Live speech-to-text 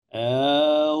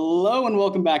Hello and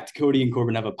welcome back to Cody and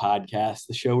Corbin Have a Podcast,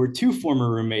 the show where two former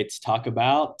roommates talk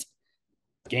about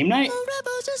game night.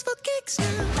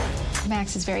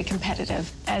 Max is very competitive,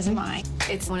 as am I.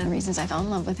 It's one of the reasons I fell in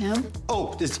love with him.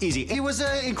 Oh, it's easy. He was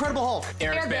an Incredible Hulk.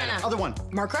 Eric Bana. Other one.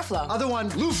 Mark Ruffalo. Other one.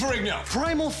 Lou Ferrigno.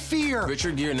 Primal Fear.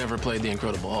 Richard Gere never played the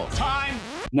Incredible Hulk. Time.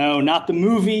 No, not the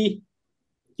movie.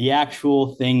 The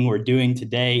actual thing we're doing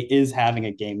today is having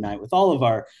a game night with all of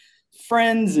our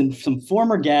friends and some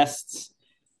former guests.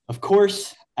 Of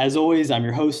course, as always, I'm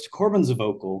your host, Corbin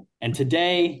Zavocal, and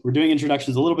today we're doing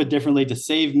introductions a little bit differently to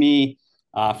save me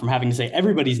from having to say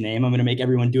everybody's name. I'm going to make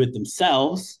everyone do it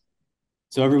themselves.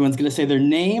 So everyone's going to say their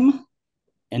name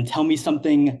and tell me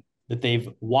something that they've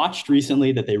watched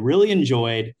recently that they really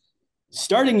enjoyed,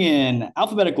 starting in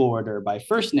alphabetical order by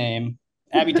first name.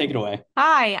 Abby, take it away.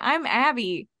 Hi, I'm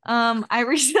Abby. I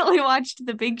recently watched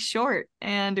The Big Short,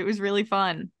 and it was really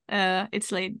fun.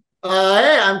 It's late.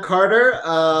 Hey, I'm Carter.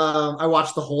 I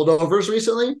watched The Holdovers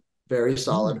recently. Very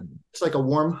solid. It's like a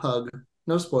warm hug.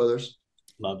 No spoilers.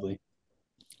 Lovely.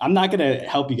 I'm not going to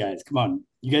help you guys. Come on.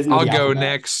 You guys know I'll the go alphabet.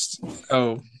 next.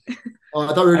 Oh,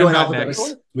 I thought we were I'm going not alphabetical.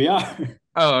 next. We are.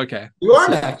 Oh, okay. You are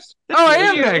next. Oh, I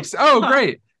am next. Oh,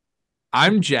 great.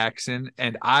 I'm Jackson,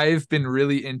 and I've been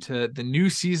really into the new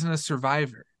season of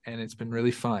Survivor, and it's been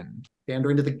really fun.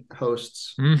 Pandering to the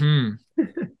hosts. Mm-hmm.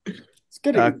 It's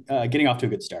good. Getting off to a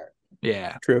good start.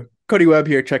 Yeah. True. Cody Webb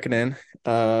here checking in.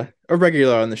 A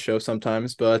regular on the show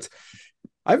sometimes, but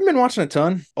I haven't been watching a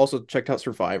ton. Also checked out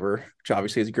Survivor, which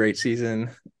obviously is a great season.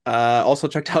 Also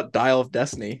checked out Dial of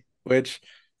Destiny, which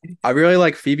I really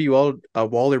like Phoebe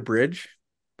Waller-Bridge,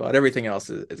 but everything else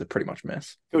is a pretty much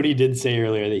miss. Cody did say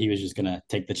earlier that he was just going to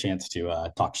take the chance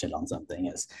to talk shit on something.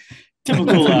 As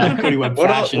typical Cody Webb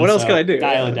fashion. What else can I do?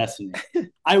 Dial of Destiny.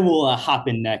 I will hop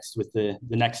in next with the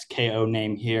next KO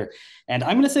name here. And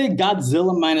I'm going to say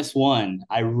Godzilla -1.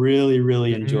 I really,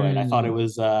 really enjoyed. I thought it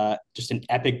was just an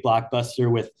epic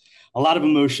blockbuster with a lot of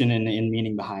emotion and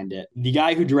meaning behind it. The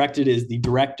guy who directed is the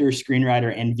director,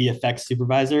 screenwriter, and VFX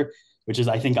supervisor, which is,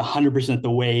 I think, 100% the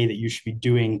way that you should be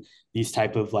doing these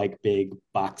type of like big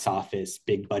box office,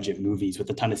 big budget movies with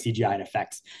a ton of CGI and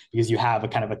effects, because you have a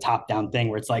kind of a top-down thing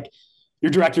where it's like, your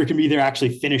director can be there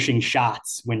actually finishing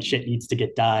shots when shit needs to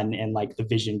get done and like the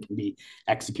vision can be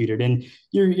executed. And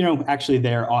you're actually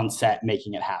there on set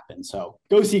making it happen. So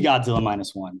go see Godzilla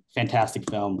 -1. Fantastic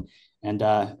film. And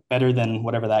better than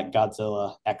whatever that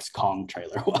Godzilla X Kong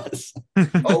trailer was.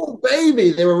 Oh,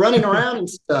 baby. They were running around and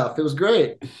stuff. It was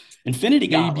great. Infinity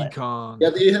Baby Gauntlet. Kong.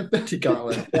 Yeah, the Infinity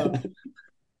Gauntlet. Yeah.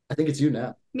 I think it's you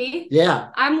now. Me?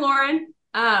 Yeah. I'm Lauren.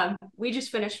 We just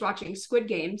finished watching Squid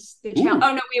Games. The challenge.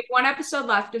 Oh no, we have one episode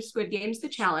left of Squid Games: The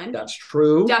Challenge. That's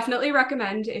true. Definitely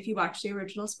recommend if you watch the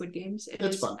original Squid Games.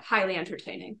 It's fun. Highly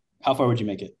entertaining. How far would you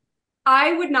make it?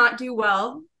 I would not do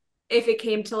well if it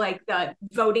came to like the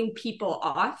voting people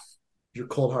off. You're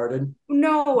cold-hearted.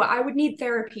 No, I would need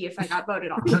therapy if I got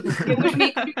voted off. It would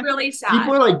make me really sad.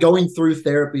 People are like going through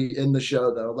therapy in the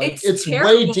show, though. Like it's way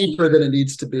terrible. deeper than it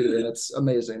needs to be, and it's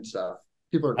amazing stuff.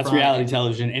 People are That's crying. reality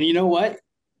television. And you know what?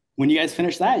 When you guys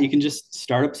finish that, you can just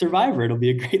start up Survivor. It'll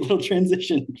be a great little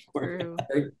transition for True.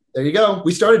 There you go.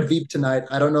 We started Veep tonight.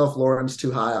 I don't know if Lauren's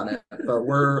too high on it, but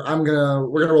we're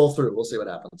gonna roll through. We'll see what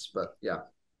happens. But yeah.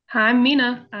 Hi, I'm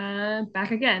Mina.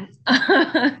 Back again.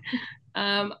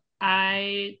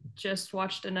 I just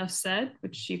watched Enough Said,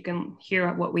 which you can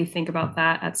hear what we think about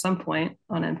that at some point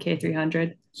on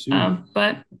MK300.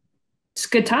 But it's a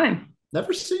good time.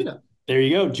 Never seen it. There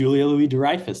you go. Julia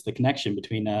Louis-Dreyfus, the connection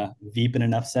between Veep and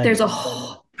Enough Said. There's a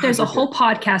whole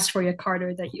podcast for you,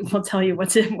 Carter, that will tell you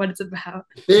what it's about.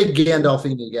 Big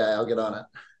Gandolfini guy. I'll get on it.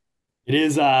 It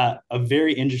is a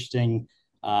very interesting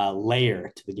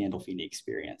layer to the Gandolfini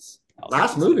experience.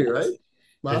 Last movie, right?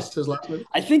 His last movie?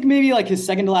 I think maybe like his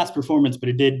second to last performance, but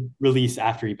it did release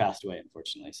after he passed away,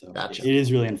 unfortunately. So Gotcha. It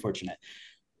is really unfortunate.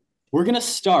 We're going to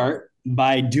start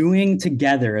by doing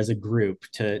together as a group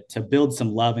to build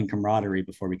some love and camaraderie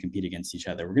before we compete against each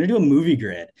other. We're going to do a movie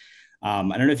grid. I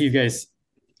don't know if you guys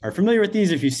are familiar with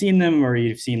these, if you've seen them or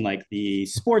you've seen like the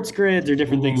sports grids or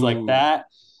different things like that.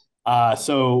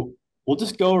 So we'll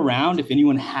just go around. If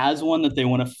anyone has one that they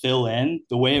want to fill in,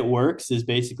 the way it works is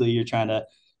basically you're trying to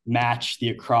match the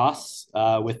across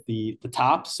with the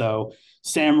top. So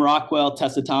Sam Rockwell,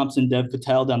 Tessa Thompson, Dev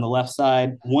Patel down the left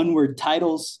side. One-word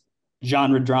titles,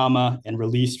 genre drama, and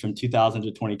released from 2000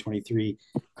 to 2023.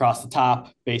 Across the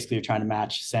top, basically you're trying to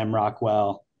match Sam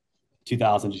Rockwell,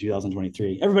 2000 to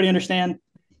 2023. Everybody understand?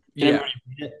 Can Yeah. everybody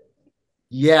read it?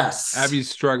 Yes. Abby's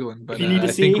struggling, but You need to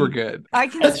I think see? we're good. I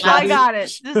That's got it.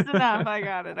 Just enough. I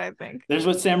got it, I think. There's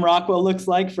what Sam Rockwell looks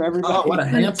like for everybody. Oh, what a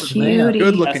handsome cutie. man.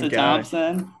 Good looking Tessa guy.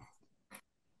 Thompson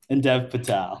and Dev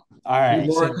Patel. All right,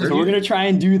 Lauren, so we're gonna try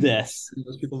and do this.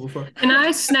 Those people before. Can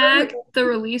I snag the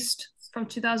released from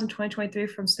 2023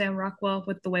 from Sam Rockwell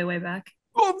with the way back?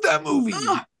 Love that movie.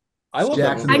 I love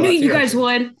that Jackson. movie I knew a lot, you too, guys actually.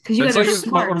 would because you It's guys like are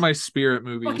smart. one of my spirit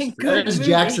movies. Fucking good. That is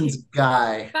movie. Jackson's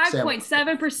guy. Sam.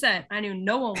 5.7%. I knew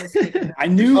no one was taking that. I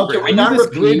knew Okay, I we're knew not this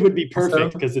repeating grade would be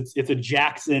perfect so- because it's a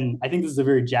Jackson. I think this is a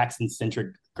very Jackson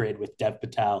centric grade with Dev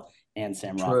Patel and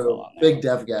Sam Rockwell True. on there. Big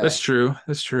Dev guy. That's true.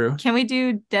 That's true. Can we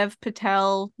do Dev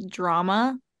Patel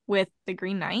drama with the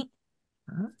Green Knight?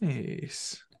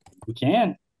 Nice. We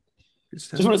can. Good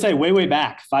stuff. Just want to say way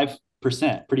back, 5%,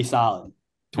 pretty solid.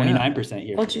 29%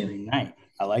 here for Told you. Green Knight.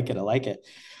 I like it. All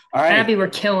right. Abby, we're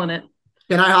killing it.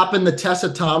 Can I hop in the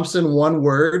Tessa Thompson one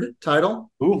word title?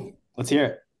 Ooh, let's hear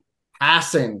it.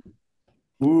 Passing.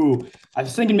 Ooh, I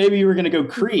was thinking maybe you were gonna go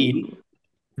Creed.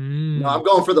 No, I'm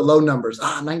going for the low numbers.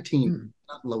 19.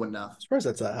 Not low enough. I'm surprised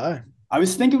that's that high. I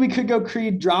was thinking we could go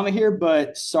Creed drama here,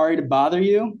 but sorry to bother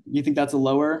you. You think that's a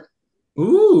lower?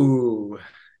 Ooh.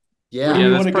 Yeah. do Yeah,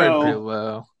 you that's wanna probably go? pretty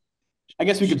low. I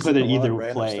guess we could She's put it a lot of either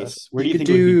random place. stuff. Where do you think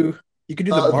could would be? do? You could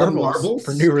do The the Marvels, Marvels?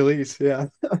 for new release. Yeah,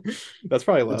 that's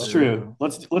probably low. That's true.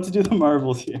 Let's do the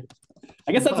Marvels here.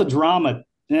 I guess that's a drama.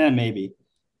 Maybe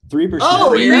 3%.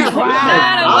 Oh, yeah.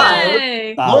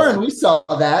 Wow. Solid. Lauren, we saw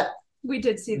that. We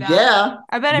did see that. Yeah.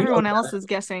 I bet You everyone know else that. is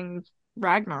guessing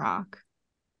Ragnarok.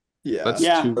 Yeah, That's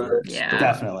Yeah. 2 words. Yeah.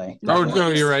 Definitely. Oh no,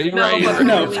 you're right. You're No, right. You're but right.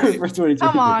 No, Really? for 2023.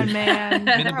 Come on, man.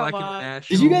 Men in Grow Black up.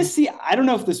 International. Did you guys see? I don't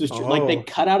know if this was true. Like they Oh.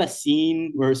 cut out a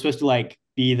scene where it was supposed to like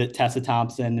be that Tessa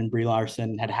Thompson and Brie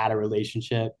Larson had a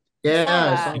relationship. Yeah.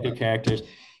 that. I saw Like their that. characters.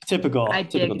 Typical. I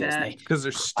typical dig that. Disney. Because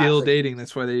they're still dating.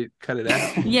 That's why they cut it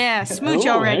out. Yeah, smooch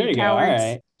Oh, already, there you go. cowards. All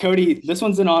right, Cody. This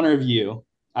one's in honor of you.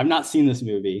 I've not seen this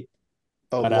movie,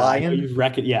 Oh, but I know Lion.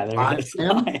 you've Yeah, there it is.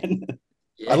 Lion? Lion.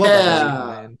 I love that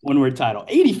Yeah. movie. One word title.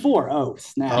 84. Oh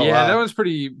snap. Oh, Yeah, wow. that was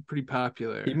pretty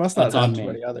popular. He must not That's have on done too me.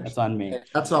 many others. That's on me.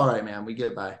 That's all right, man. We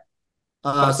get by.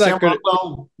 That's not Sam good.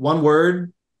 Rockwell, one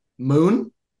word.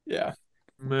 Moon. Yeah,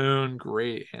 Moon,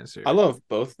 great answer. I love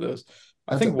both of those.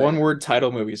 I That's think a bad- one word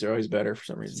title movies are always better for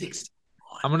some reason.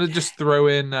 I'm gonna just throw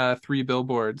in 3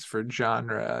 billboards for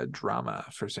genre drama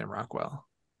for Sam Rockwell.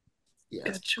 Yes.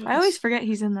 Good choice. I always forget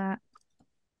he's in that.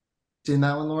 Seen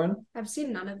that one, Lauren? I've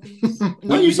seen none of these.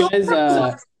 When you guys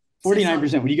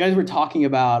 49%. When you guys were talking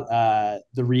about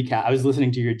the recast, I was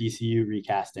listening to your DCU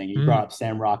recasting. You brought up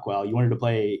Sam Rockwell. You wanted to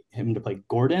play him to play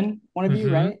Gordon, one of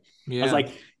you, right? Yeah. I was like,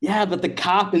 yeah, but the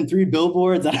cop in 3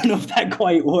 billboards, I don't know if that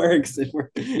quite works. If we're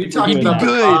You're talking doing about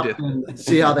that. Good. cops and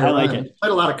see how they I run. like it.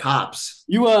 Quite a lot of cops.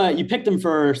 You picked him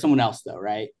for someone else though,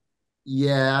 right?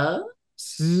 Yeah.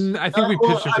 I think we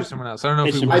pitched him for someone else. I don't know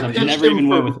if Pitched we him for were. someone. Never even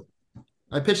went with.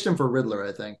 I pitched him for Riddler,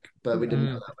 I think, but we didn't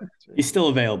go that way. He's still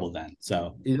available then,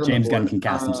 so He's on James the Gunn board. can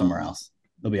cast him somewhere else.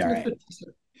 They'll be all right.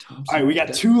 Thompson. All right, we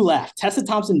got 2 left. Tessa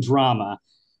Thompson drama.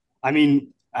 I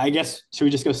mean, I guess should we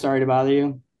just go sorry to bother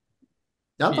you?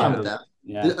 I'm fine with that.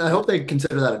 Yeah, I hope they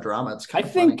consider that a drama. It's I kind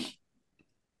of think. funny.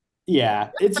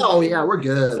 Yeah, it's Oh yeah, we're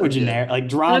good. so generic. Like What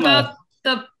drama. about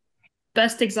the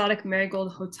best exotic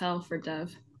marigold hotel for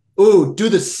Dev? Ooh, do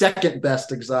the second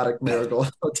best exotic marigold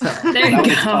hotel. There Is that you what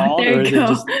it's go. called, There or you is it go.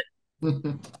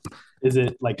 just- Is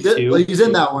it like Well, 2? he's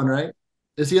in that one, right?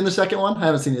 Is he in the second one? I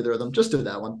haven't seen either of them. Just do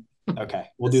that one. Okay,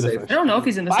 we'll do the Safe. first. I don't know if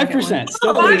he's in the second 5%. one.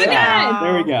 Still Oh, pretty my high. God.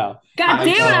 There we go. God damn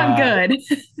it, I'm good.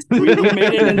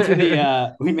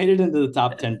 We made it into the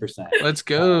top 10%. Let's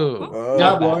go. Oh, Yeah,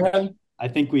 Not bad. Lauren. I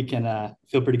think we can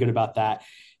feel pretty good about that.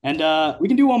 And we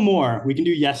can do one more. We can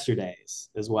do Yesterday's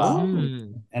as well.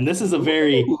 And this is a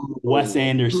very Wes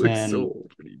Anderson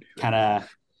kind of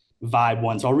vibe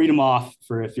one. So I'll read them off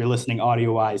for if you're listening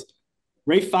audio wise.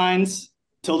 Ray Fiennes,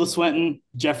 Tilda Swinton,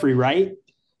 Jeffrey Wright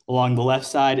along the left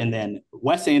side, and then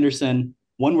Wes Anderson,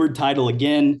 one word title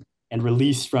again, and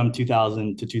released from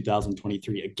 2000 to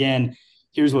 2023. Again,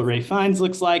 here's what Ray Fiennes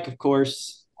looks like, of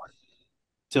course.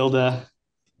 Tilda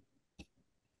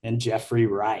and Jeffrey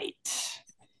Wright.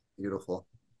 Beautiful.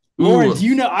 Lauren, do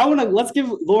you know? Let's give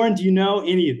Lauren, do you know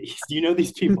any of these? Do you know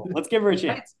these people? Let's give her a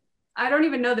chance. I don't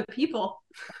even know the people.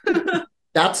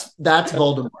 That's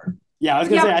Voldemort. Yeah, I was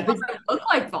gonna say, I it think doesn't look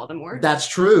like Voldemort. That's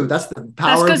true. That's the That's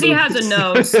power. because of he has a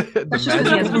nose. The That's just 'cause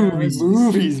he has a magic nose.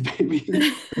 movies,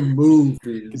 baby.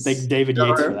 movies. Thank David Yeah,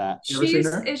 Yates right. for that. You ever seen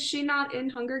her? Is she not in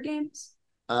Hunger Games?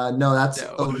 No, that's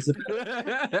No. Elizabeth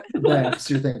Banks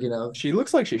you're thinking of. She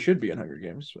looks like she should be in Hunger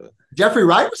Games, but Jeffrey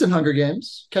Wright was in Hunger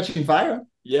Games, Catching Fire.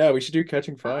 yeah, we should do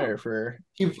Catching Fire for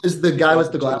He is the guy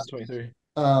with the glasses. 2023.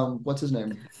 What's his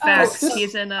name? Facts. this-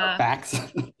 He's in Facts.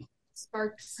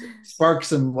 Sparks.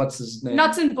 Sparks and what's his name?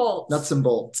 Nuts and bolts. Nuts and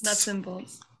bolts. Nuts and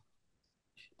Bolts.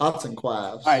 Ots and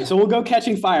quavs. All right, so we'll go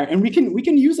Catching Fire, and we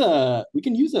can use a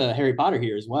Harry Potter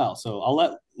here as well. So I'll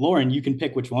let Lauren. You can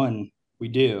pick which one we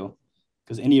do,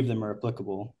 because any of them are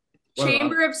applicable.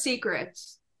 Chamber of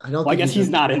Secrets. I don't. Well, I think guess he's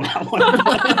not in that one.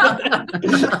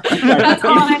 That's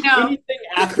all I know. Anything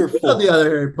after Not 4 the other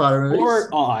Harry Potter movies.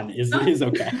 or on is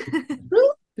okay.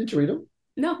 Really? Did you read them?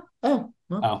 No. Oh,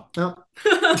 well, Oh, no.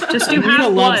 Just do Nina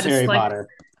Half-Blood. loves Harry It's like, Potter.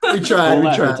 We tried. We'll We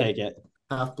let her tried. take it.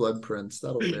 Half-Blood Prince.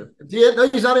 That'll do. Yeah, no,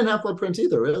 he's not in Half-Blood Prince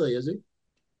either, really, is he?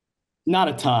 Not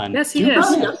a ton. Yes, he 2%.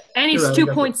 is. Yeah. And he's You're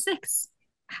right, 2.6.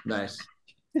 Nice.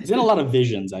 He's in a lot of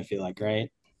visions, I feel like, right?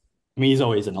 I mean, he's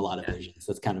always in a lot of visions.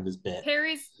 That's kind of his bit.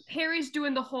 Harry's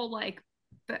doing the whole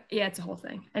yeah, it's a whole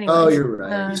thing. Anyways, Oh, you're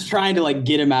right. He's trying to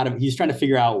get him out of. He's trying to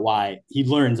figure out why he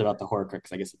learns about the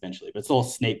Horcrux, I guess, eventually. But it's all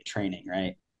Snape training,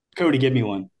 right? Cody, give me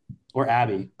one, or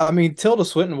Abby. I mean, Tilda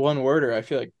Swinton, one worder. I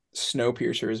feel like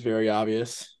Snowpiercer is very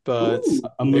obvious, but Ooh,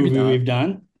 a maybe movie not. we've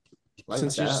done. Like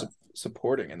Since that. you're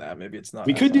supporting in that, maybe it's not.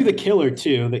 We as could do the obvious. Killer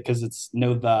too, because it's We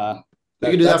could do That's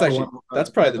that for actually one. that's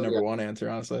probably the Oh, number yeah. one answer,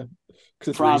 honestly, because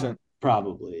it's Prob- recent.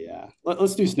 probably, yeah.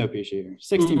 Let's do Snowpiercer here.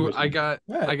 16%. Ooh, I got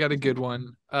a good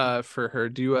one for her.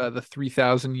 Do the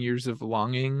 3,000 Years of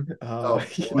Longing Oh,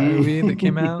 boy. movie that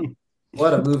came out.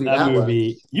 What a movie that that movie.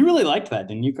 was. You really liked that,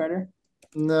 didn't you, Carter?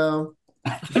 No.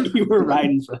 I thought you were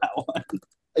riding for that one.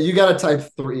 You got to type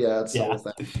 3. Yeah, it's the Yeah. whole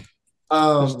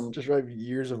thing. Just write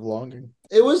Years of Longing.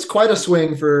 It was quite a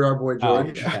swing for our boy Oh,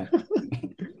 George. okay.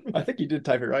 I think you did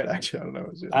type it right. Actually, I don't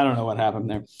know. I don't know what happened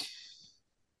there.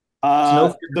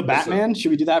 Snowpiercer The Batman.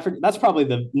 Should we do that for? That's probably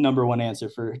the number one answer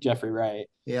for Jeffrey Wright.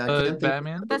 Yeah, I can't think.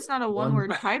 Batman. That's not a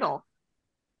one-word title.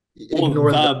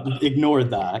 Ignore that. Ignore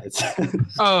that. It's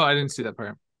Oh, I didn't see that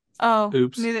part. Oh,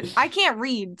 Oops. neither. I can't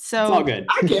read, so all good.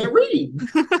 I can't read.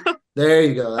 There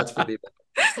you go. That's for people.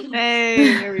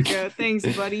 Hey, there we go. Thanks,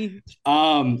 buddy.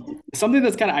 Something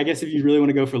that's kind of, I guess, if you really want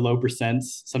to go for low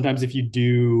percents, sometimes if you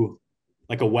do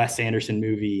like a Wes Anderson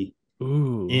movie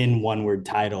Ooh. in one word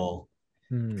title,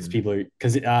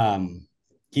 because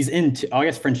he's in. I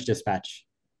guess French Dispatch.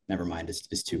 Never mind.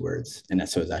 It's 2 words, and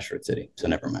so is Asteroid City. So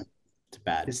never mind. It's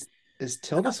bad. Is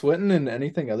Tilda Swinton in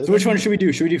anything other? So which than- one should we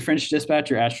do? Should we do French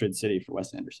Dispatch or Asteroid City for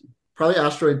Wes Anderson? Probably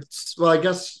Asteroids. Well, I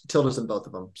guess Tilda's in both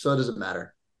of them, so it doesn't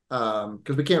matter.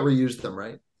 Because we can't reuse them,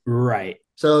 right? Right.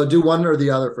 So do one or the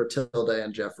other for Tilda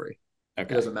and Jeffrey. It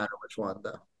Okay. doesn't matter which one,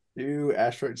 though. Do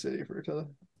Asteroid City for Tilda.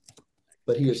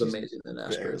 But he is amazing in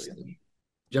Asteroid City.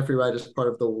 Jeffrey Wright is part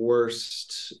of the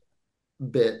worst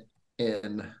bit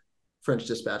in French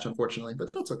Dispatch, unfortunately, but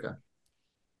that's okay.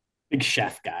 Big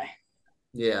chef guy.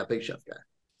 Yeah, big chef guy.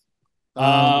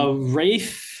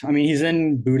 Rafe. I mean, he's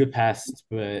in Budapest,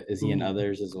 but is he in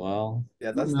others as well?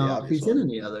 Yeah, that's the no, if obvious he's one. in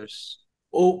any others.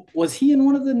 Oh, was he in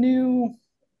one of the new?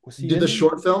 Was he Do in the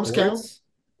short films count? shorts?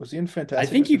 Was he in Fantastic? I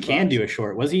think you Mr. can Fox? do a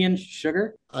short. Was he in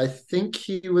Sugar? I think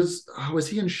he was. Was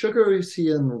he in Sugar or was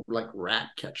he in like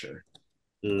Ratcatcher?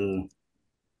 I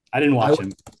didn't watch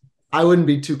him. I wouldn't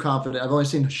be too confident. I've only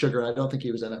seen Sugar. I don't think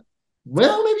he was in it.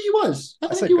 Well, maybe he was. I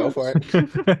think said he go was. for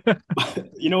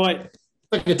it. You know what?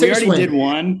 Like, We take a already swing. did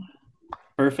one.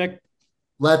 Perfect.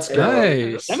 Let's go.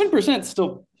 Nice. 7%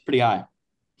 still pretty high.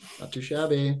 Not too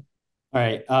shabby. All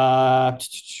right.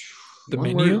 The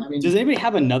One menu? word, I mean, Does anybody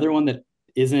have another one that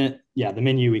isn't? Yeah, the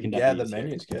menu we can Yeah, definitely. the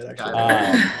menu's good actually.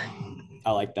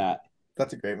 I like that.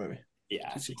 That's a great movie.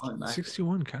 Yeah. oh, nice.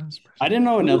 61 kind of surprising. I didn't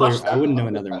know We another. watched that I wouldn't know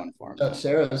one. another one for him.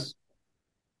 Sarah's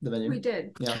the menu. We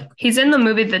did. Yeah. He's in the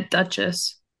movie The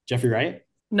Duchess. Jeffrey Wright.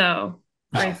 No,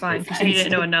 Ray Oh, Fine, Ray because Fiennes. you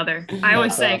didn't know anher. I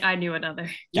was saying I knew another.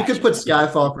 You could put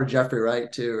Skyfall for Jeffrey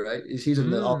Wright too, right? He's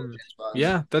in all the Mm. James Bonds.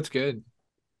 Yeah, that's good.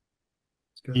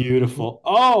 Beautiful.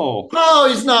 Oh. No,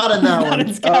 he's not in that Not one. in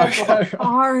Skyfall.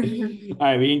 Hard. All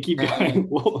right, we can keep going.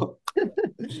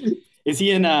 Is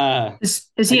he in? Is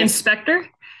he Inspector?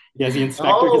 Yeah, is he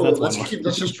Inspector? Because that's one word.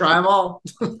 let's just try them all.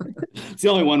 It's the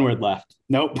only one word left.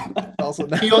 Nope. Also,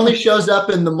 He only shows up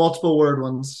in the multiple word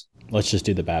ones. Let's just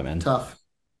do the Batman. Tough.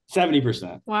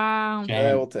 70%. Wow.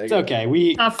 Yeah, we'll take It's it. okay.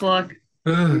 We Tough luck.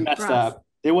 messed Rough. up.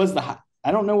 It was the.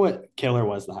 I don't know what killer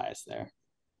was the highest there.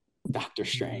 Doctor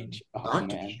Strange. Oh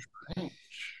Doctor man. Strange.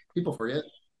 People forget.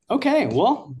 Okay,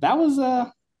 well, that was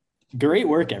great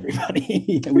work,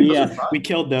 everybody. We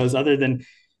killed those, other than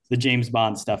the James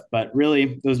Bond stuff. But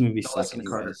really, those movies No, suck that's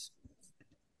Carter. anyways.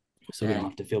 So we don't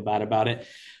have to feel bad about it.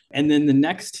 And then the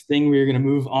next thing we're going to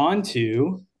move on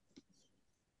to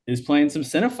is playing some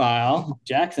Cinephile.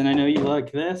 Jackson, I know you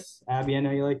like this. Abby, I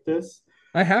know you like this.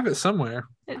 I have it somewhere.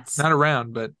 It's Not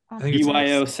around, but I think it's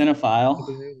BYO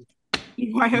Cinephile.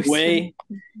 BYO Way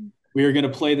we are going to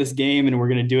play this game, and we're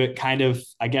going to do it kind of,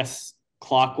 I guess,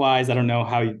 clockwise. I don't know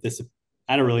how this.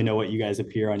 I don't really know what you guys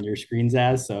appear on your screens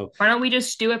as. So Why don't we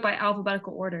just do it by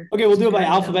alphabetical order? okay, we'll do it by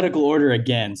alphabetical order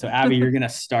again. So Abby, you're going to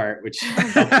start, which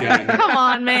helps you out. Come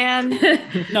on, man.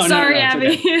 No, Sorry, it's Abby.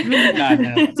 okay.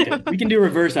 No, it's good. We can do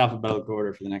reverse alphabetical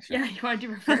order for the next round. Yeah, you want to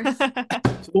do reverse?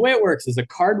 So the way it works is a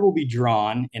card will be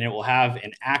drawn, and it will have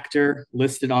an actor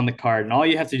listed on the card. And all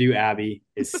you have to do, Abby,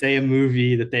 is say a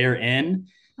movie that they are in.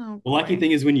 Oh, the lucky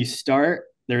thing is when you start,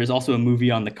 there is also a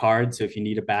movie on the card. So if you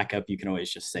need a backup, you can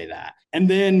always just say that. And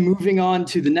then moving on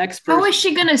to the next person. How is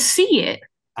she going to see it?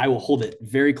 I will hold it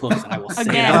very close and I will say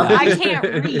Again, that. I can't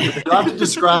read. You have to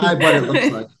describe what it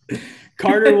looks like.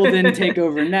 Carter will then take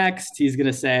over next. He's going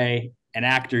to say an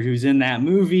actor who's in that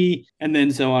movie, and then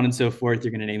so on and so forth.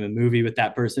 You're going to name a movie with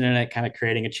that person in it, kind of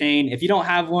creating a chain. If you don't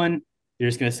have one, you're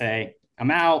just going to say, I'm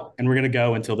out, and we're going to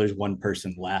go until there's one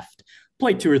person left.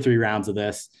 Play 2 or 3 rounds of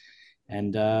this,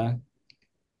 and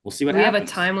we'll see what happens. We have a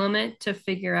time limit to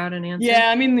figure out an answer. Yeah,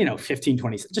 I mean, 15,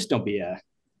 20. Just don't be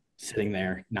sitting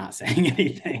there not saying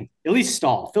anything. At least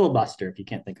stall, filibuster if you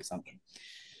can't think of something.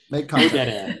 Make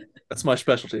contact. That's my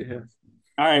specialty. Yeah.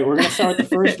 All right, we're going to start with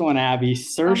the first one, Abby.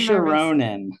 Saoirse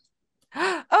Ronan.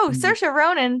 Oh, Saoirse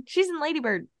Ronan. She's in Lady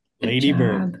Bird. Lady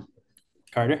Bird.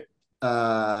 Carter?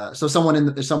 So someone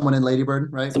in Lady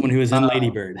Bird, right? Someone who is in Lady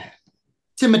Bird.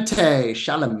 Timothée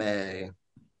Chalamet.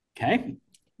 Okay.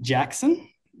 Jackson?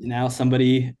 Now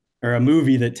somebody or a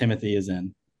movie that Timothy is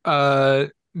in.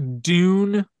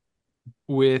 Dune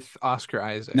with Oscar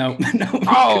Isaac. No.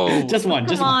 Oh, just one.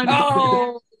 Just Come one.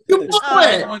 on.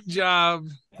 Oh, one job.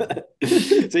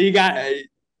 So you got,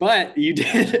 but you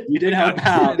did help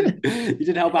out. You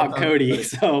did help out Cody.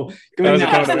 So Cody now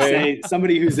has to say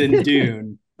somebody who's in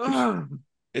Dune.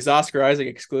 Is Oscar Isaac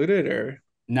excluded or?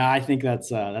 No, I think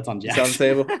that's on Jackson. It's on the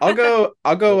table. I'll go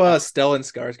Stellan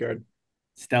Skarsgård.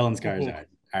 Stellan Skarsgård.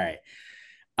 All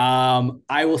right.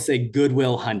 I will say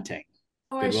Goodwill Hunting.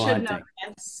 Oh, Goodwill I should Hunting.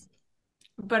 know this,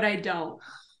 but I don't.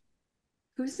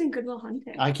 Who's in Goodwill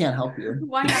Hunting? I can't help you.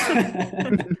 Why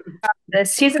not?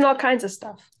 He's in all kinds of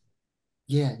stuff.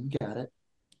 Yeah, you got it.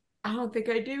 I don't think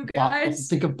I do, guys.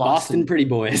 Think of Boston Boston. Pretty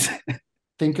Boys.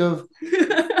 Think of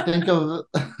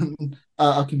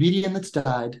a comedian that's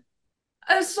died.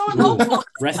 That's so helpful.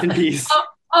 Rest in peace.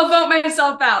 I'll vote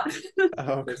myself out. Oh,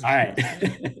 All right.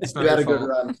 You had a good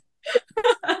run.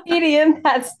 Comedian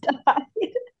that's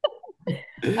died.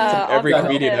 Every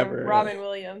comedian ever. Robin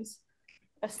Williams.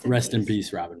 Rest in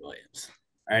peace, Robin Williams.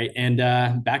 All right, and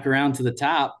back around to the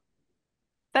top.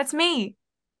 That's me.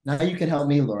 Now you can help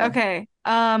me, Laura. Okay.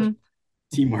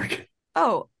 Teamwork.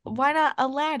 Oh, why not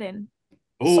Aladdin?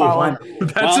 Oh,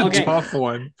 That's a tough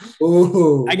one.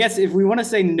 Ooh. I guess if we want to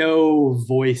say no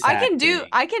voice I acting,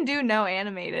 can do no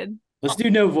animated. let's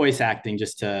do no voice acting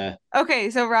just to.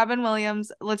 Okay, so Robin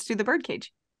Williams. Let's do the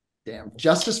Birdcage. Damn.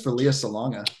 Justice for Leah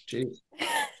Salonga. Jeez.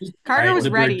 Carter All right, was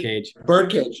the ready. Birdcage.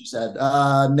 Birdcage, you said.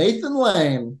 Nathan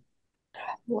Lane.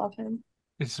 Love him.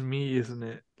 It's me, isn't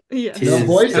it? Yes. The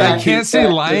voice And I acting can't say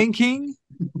factor. Lion King.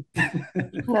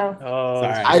 No. Oh,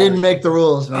 Sorry. I didn't make the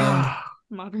rules, man.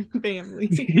 Modern Family.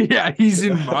 Yeah, he's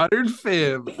in Modern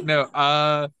Fam. No,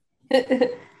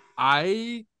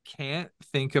 I can't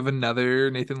think of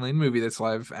another Nathan Lane movie that's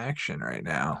live action right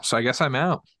now. So I guess I'm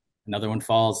out. Another one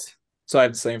falls. So I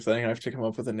have the same thing. I have to come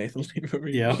up with a Nathan Lane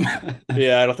movie. Yep.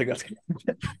 Yeah, I don't think that's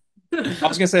gonna. I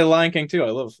was gonna say Lion King too.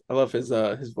 I love his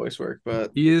voice work,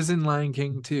 but He is in Lion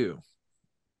King too.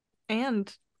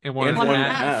 And And one And and a one and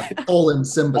a half. half. Olin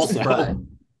Simba's Also, pride.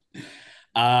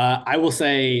 I will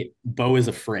say Bo is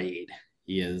Afraid.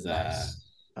 He is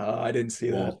I didn't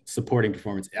see that. supporting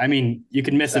performance. I mean, you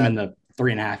can miss him in the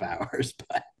 3.5 hours,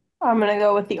 but I'm gonna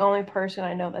go with the only person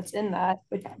I know that's in that,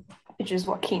 which is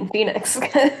Joaquin Phoenix.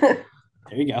 there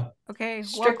you go. okay,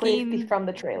 Strictly from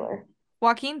the trailer.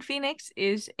 Joaquin Phoenix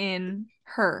is in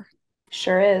Her.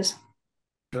 Sure is.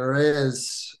 There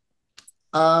is.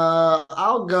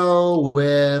 I'll go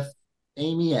with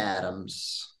Amy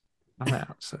Adams. I'm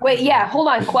out. So. Wait, yeah, hold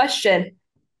on. Question.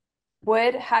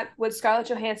 Would Scarlett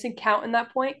Johansson count in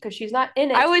that point? Because she's not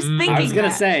in it. I was thinking. I was gonna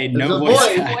that. say There's no a voice.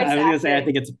 voice I was gonna say I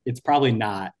acting. think it's probably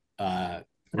not. Would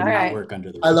not right. work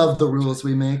under the. I love the rules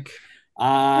we make.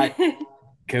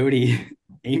 Cody,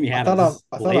 Amy I thought Adams.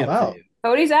 I'm out.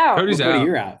 Cody's out. Cody's Cody, out.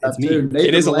 you're out. It's That's me. true. Nathan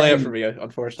It is a Lane layup for me,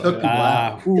 unfortunately.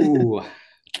 took me.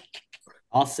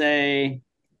 I'll say,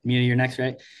 Mina, you're next,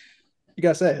 right? You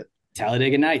gotta say it.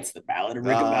 Talladega Nights, The Ballad of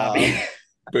Rick and Bobby.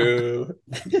 Boo.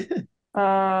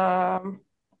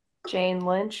 Jane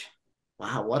Lynch.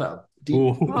 Wow, what a deep.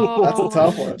 Ooh. That's a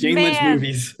tough one. Jane Lynch Man.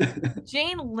 movies.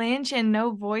 Jane Lynch and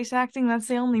no voice acting. That's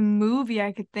the only movie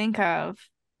I could think of.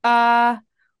 Well,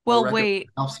 wait.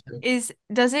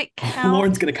 Does it count?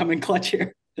 Lauren's gonna come in clutch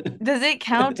here. Does it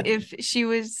count if she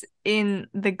was in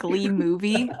the Glee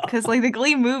movie? Because like the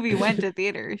Glee movie went to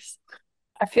theaters.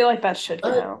 I feel like that should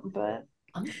count, but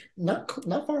not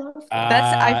far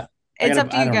off. It's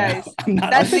up to you guys.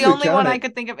 That's the only one I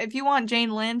could think of. If you want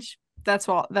Jane Lynch, that's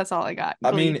all I got.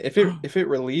 I mean, if it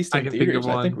released in theaters,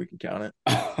 I think we can count it.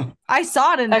 I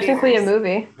saw it in technically theaters. a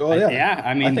movie. Oh yeah. Yeah,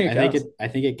 I mean, I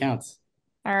think it counts.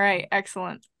 All right,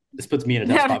 excellent. This puts me in a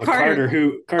tough spot. But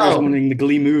Carter. Carter's winning the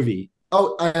Glee movie.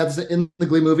 Oh, in the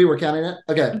Glee movie, we're counting it?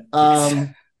 Okay.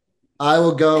 I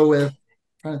will go with,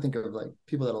 trying to think of like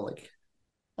people that'll like,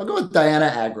 I'll go with Diana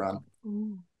Agron.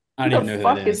 I don't even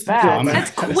know who that is.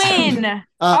 That's Quinn.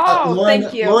 Lauren,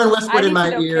 thank you. Lauren whispered in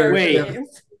my ear. Wait.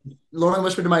 Lauren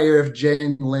whispered in my ear if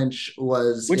Jane Lynch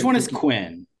was. Which one is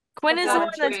Quinn? Quinn is the one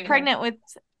that's pregnant with.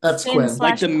 That's Quinn.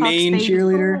 Like the main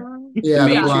cheerleader? Yeah. The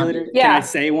main cheerleader? Yeah. Can I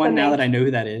say one now that I know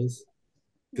who that is?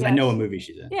 Because I know what movie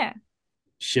she's in. Yeah.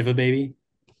 Shiva Baby.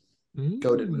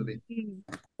 Goated movie.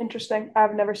 Interesting.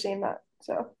 I've never seen that,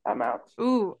 so I'm out.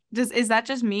 Ooh, is that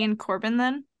just me and Corbin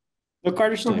then? No,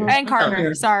 Carter's still here. And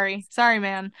Carter. Sorry,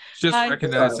 man. Just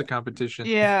recognize the competition.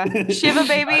 Yeah. Shiva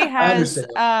Baby has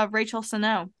Rachel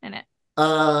Sano in it.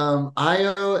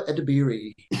 Ayo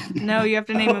Edebiri. No, you have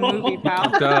to name a movie, pal.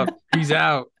 Fucked up. He's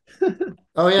out.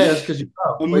 Oh yeah, that's because you.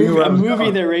 A movie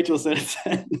that Rachel said.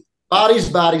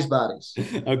 Bodies.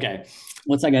 Okay.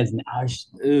 What's that guy's name?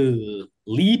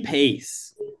 Lee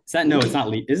Pace. Is that? No, it's not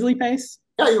Lee. Is it Lee Pace?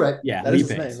 Yeah, you're right. Yeah, that Lee is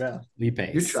his Pace. name, yeah. Lee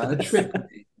Pace. You're trying to trick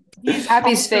me.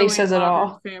 Abby's face says it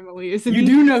all. Family, isn't You he?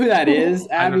 do know who that is,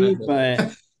 Abby,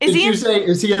 but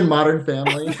is he in Modern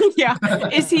Family? Yeah.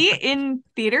 Is he in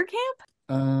theater camp?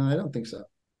 I don't think so.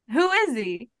 Who is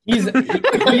he? he is in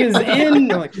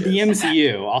the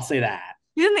MCU. I'll say that.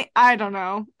 He's in the. I don't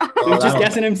know. So just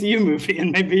guess an MCU movie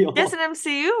and maybe Guess an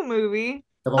MCU movie.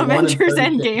 Have a Avengers 1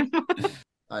 in 30 Endgame.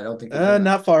 I don't think.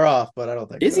 Not far off, but I don't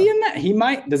think. Is he in that? He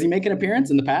might. Does he make an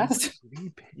appearance in the past?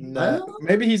 No,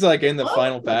 maybe he's like in the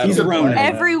final battle. He's a Ronin.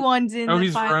 Everyone's in.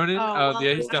 He's Ronin.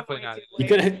 Yeah, he's definitely not. He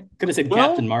could have said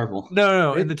Captain Marvel.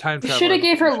 No, in the time travel. Should have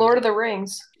gave her Lord of the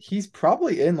Rings. He's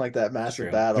probably in like that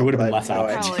massive battle. There would have been but less I have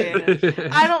no options. idea.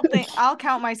 I don't think I'll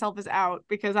count myself as out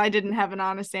because I didn't have an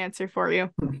honest answer for you.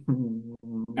 All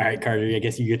right, Carter. I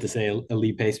guess you get to say a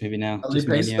Lee Pace movie now. A Lee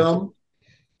Pace film.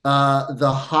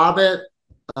 The Hobbit.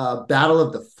 Battle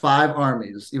of the Five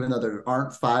Armies, even though there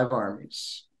aren't five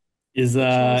armies. Is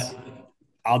Benedict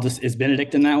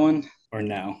in that one or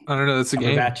no? I don't know. That's a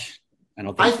game. I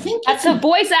don't think. I think that's the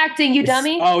voice acting, you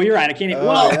dummy. Oh, you're right. I can't. It's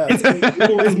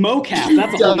mocap.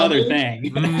 That's a whole other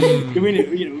thing.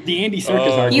 The Andy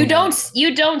Serkis argument.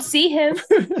 You don't see him.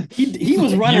 He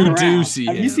was running around. You do see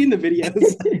Have him. you seen the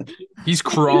videos? He's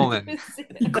crawling.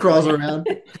 He crawls around.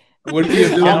 Would be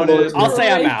a I'll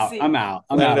say I'm out.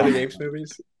 I'm out. Other Games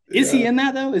movies. Is he in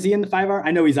that though? Is he in the 5R?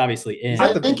 I know he's obviously in.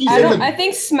 I think he's I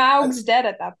think Smaug's dead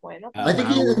at that point. I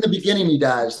think in the beginning he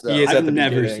dies though. He is at the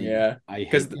never beginning, yeah.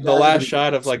 Because the last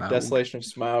shot of like Desolation of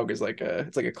Smaug is like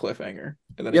a cliffhanger.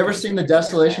 And then you ever seen the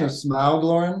Desolation of Smaug,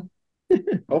 Lauren?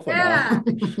 Hopefully not.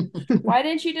 Why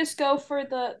didn't you just go for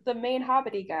the main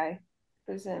Hobbity guy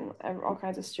who's in all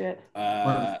kinds of shit?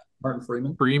 Martin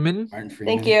Freeman. Martin Freeman.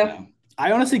 Thank you. No.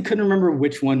 I honestly couldn't remember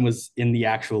which one was in the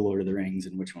actual Lord of the Rings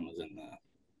and which one was in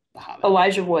the Hobbit.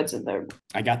 Elijah Wood's in there.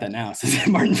 I got that now. Since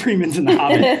Martin Freeman's in the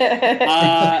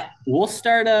Hobbit. We'll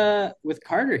start with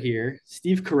Carter here.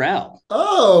 Steve Carell.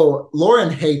 Oh,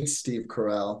 Lauren hates Steve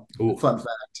Carell. Ooh. Fun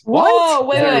fact. Whoa,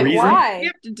 wait, why? We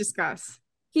have to discuss.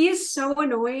 He is so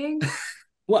annoying.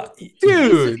 What,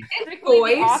 dude?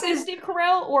 Voice is Steve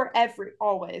Carell or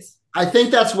always? I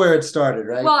think that's where it started,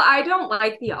 right? Well, I don't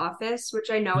like The Office, which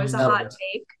I know is a hot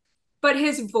take, but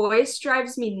his voice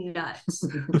drives me nuts.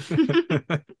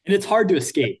 And it's hard to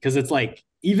escape because it's like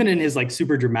even in his like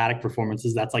super dramatic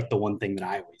performances, that's like the one thing that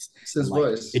I always. It's his like,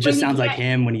 voice. It just sounds like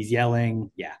him when he's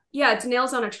yelling. Yeah. Yeah, it's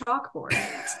nails on a chalkboard.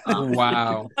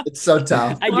 Wow. It's so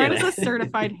tough. Lauren is a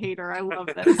certified hater. I love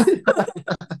this.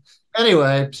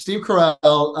 Anyway, Steve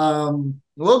Carell.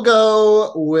 We'll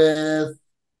go with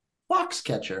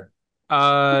Foxcatcher.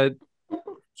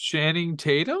 Channing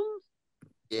Tatum?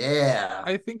 Yeah.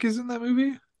 I think is in that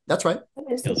movie. That's right. What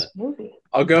is this movie?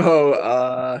 I'll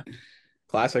go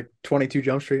classic 22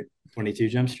 Jump Street. 22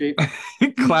 Jump Street.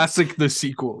 Classic the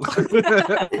sequel. Feel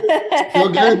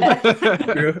good.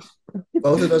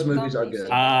 Both of those movies are good.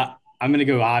 I'm gonna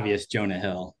go obvious Jonah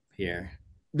Hill here.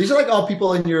 These are like all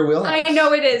people in your wheelhouse. I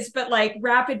know it is, but like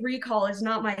rapid recall is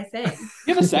not my thing.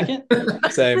 You have a second?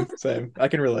 Same. I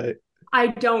can relate. I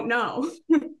don't know.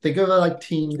 Think of like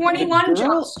teen 21 Girl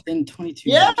Josh. in 22.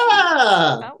 Yeah,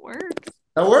 That works.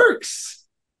 that works.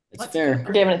 That's fair.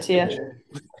 We're giving it to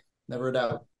you. Never a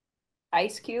doubt.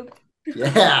 Ice Cube.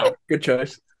 Yeah, Good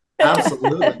choice.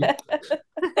 absolutely.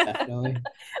 Definitely.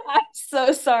 I'm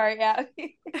so sorry,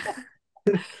 Abby.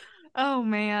 Oh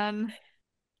man.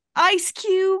 Ice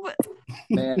Cube.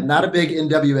 Man, not a big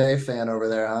NWA fan over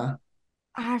there, huh?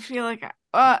 I feel like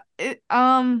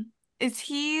is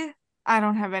he? I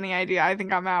don't have any idea. I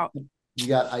think I'm out. You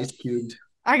got ice cubed.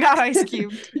 I got ice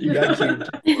cubed. You got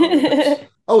cubed.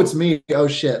 Oh, it's me. Oh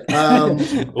shit.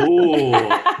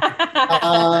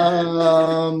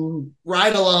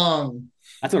 Ride along.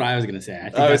 That's what I was gonna say. I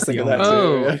think I was that's the thinking only, that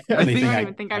Oh, too. only I thing don't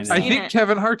even think I've know. I seen think it.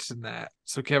 Kevin Hart's in that.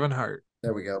 So Kevin Hart.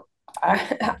 There we go.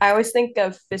 I always think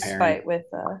of Fist Parent. Fight with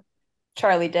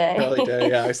Charlie Day. Charlie Day,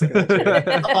 yeah, I was thinking that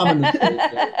too. Common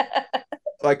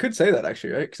Well, I could say that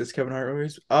actually, right? Because it's Kevin Hart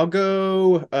movies. I'll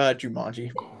go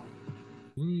Jumanji.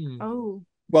 Oh.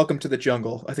 Welcome to the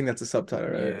Jungle. I think that's the subtitle,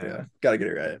 right? Yeah. Gotta get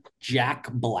it right. Jack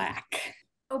Black.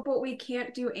 Oh, but we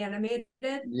can't do animated.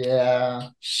 Yeah.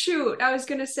 Shoot, I was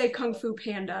gonna say Kung Fu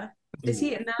Panda. Is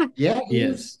he in that? Yeah, He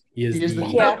is. He is He is the, the-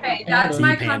 Yeah. Okay, that's the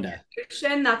my panda.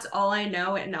 contribution. That's all I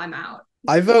know, and I'm out.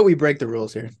 I vote we break the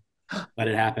rules here. Let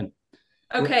it happen.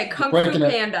 Okay, Kung Fu breaking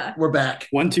it. Panda. We're back.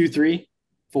 1, 2, 3,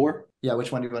 4. Yeah,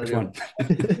 which one do you want Which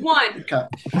to do? one? One.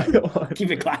 Okay.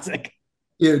 Keep it classic.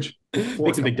 Huge.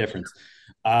 Makes a big difference.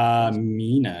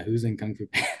 Mina, who's in Kung Fu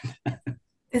Panda?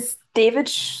 Is David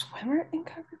Schwimmer in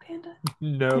Kung Fu Panda?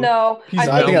 No. No. He's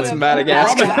I think that's Melman.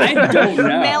 Madagascar. I don't know.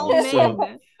 Melman.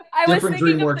 So, I was Different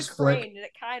thinking of DreamWorks the flick. crane, and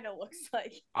it kind of looks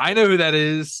like. I know who that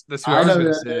is. That's who I I was know going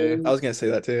to that say. is. I was gonna say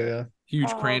that too, Huge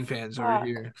Oh, Crane fans fuck. over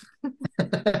here.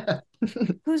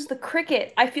 Who's the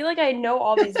cricket? I feel like I know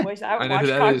all these voices. I I haven't know who watched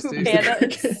that Kung is, Fu too. Panda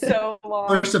in so long.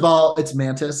 First of all, it's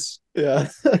Mantis. yeah.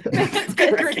 It's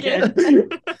the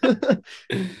cricket.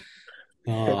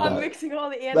 oh, I'm mixing all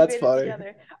the That's animated funny.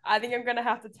 together. I think I'm gonna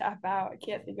have to tap out. I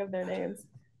can't think of their names.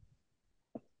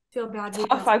 Feel bad.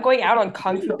 If I'm going out on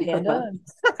Kung Fu Panda,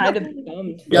 I'm kind of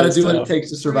bummed. You got to That's do what it tough. takes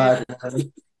to survive.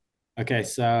 okay,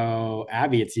 so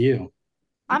Abby, it's you.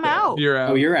 I'm out. You're out.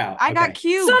 Oh, you're out. I got Okay.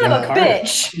 cubed. Son of a Carter.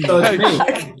 bitch. So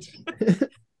it's me.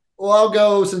 Well, I'll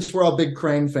go since we're all big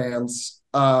Crane fans.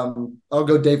 I'll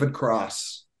go David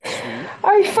Cross.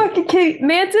 Are you fucking kidding?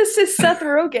 Mantis is Seth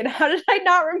Rogen. How did I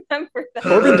not remember that?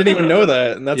 Corbin didn't even know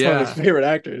that, and that's one of Yeah. his favorite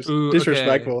actors. Ooh, okay.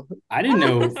 Disrespectful. I didn't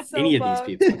know So any of bummed.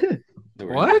 these people. that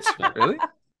were in What? it, but- Really?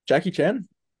 Jackie Chan?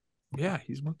 Yeah,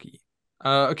 he's monkey.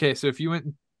 Okay, so if you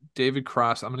went David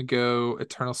Cross, I'm gonna go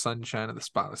Eternal Sunshine of the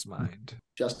Spotless Mind.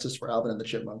 Justice for Alvin and the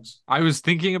Chipmunks. I was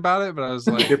thinking about it, but I was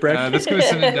like, Shipwreck? this could have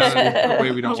sent it down a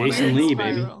way we don't want Jason to. Lee,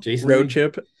 baby. Spiral. Jason Road Lee.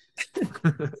 Chip.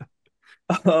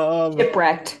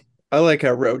 Shipwrecked. I like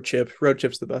Road Chip. Road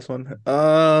Chip's the best one.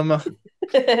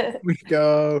 We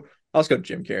go. I'll just go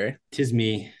Jim Carrey. Tis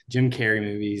me. Jim Carrey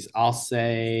movies. I'll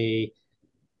say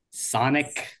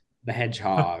Sonic the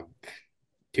Hedgehog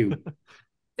 2.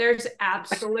 There's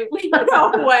absolutely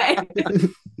no way.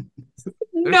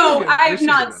 No, There's I've some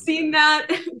not good seen that.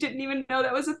 Didn't even know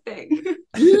that was a thing.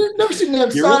 You've never seen them.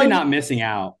 You're really not missing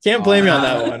out. Can't blame you on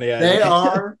that one. Yeah. They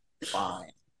are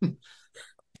fine.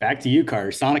 Back to you,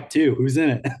 Carter. Sonic 2. Who's in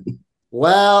it?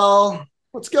 Well,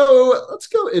 let's go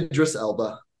Idris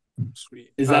Elba. Sweet.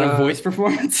 Is that a voice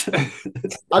performance? I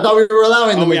thought we were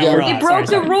allowing them yeah, again. we're He on. broke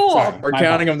the rule. We're My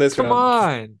counting fault. them this Come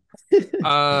round.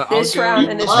 on. This round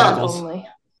and this round only.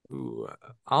 Ooh,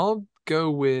 I'll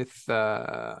go with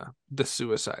the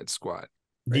Suicide Squad.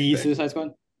 The Suicide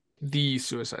Squad? The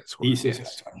Suicide Squad. The Suicide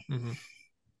yes. Squad.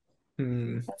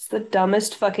 Mhm. That's the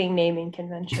dumbest fucking naming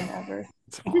convention ever.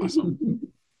 It's awesome.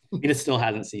 He still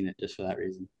hasn't seen it just for that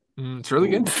reason. It's really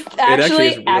good. Actually,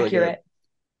 is really accurate.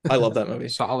 I love that movie.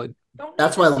 Solid. Don't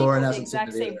That's make a why Lauren sequel the hasn't seen exact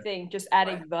it same either. thing, just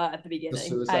adding the at the beginning. I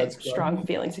Suicide have Squad. strong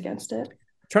feelings against it.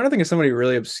 Trying to think of somebody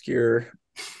really obscure.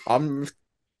 Trying to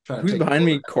Who's take behind over.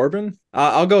 me? Corbin?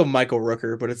 I'll go Michael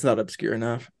Rooker, but it's not obscure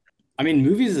enough. I mean,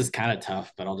 movies is kind of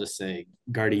tough, but I'll just say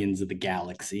Guardians of the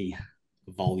Galaxy,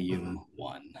 Volume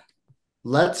 1.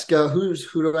 Let's go. Who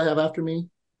do I have after me?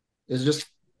 Is it just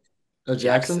a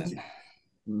Jackson?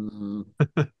 Mm.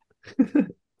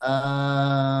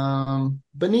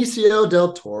 Benicio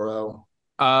del Toro.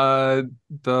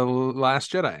 The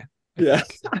Last Jedi. Yeah.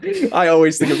 I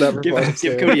always think of that performance.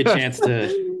 Give too. Cody a chance to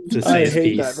I say his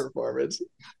hate piece. that performance.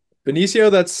 Benicio,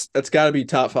 that's got to be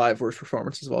top 5 worst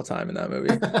performances of all time in that movie.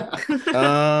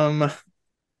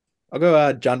 I'll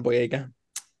go John Boyega.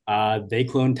 They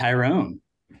cloned Tyrone.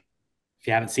 If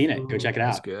you haven't seen it, go check it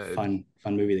That's out. good. Fun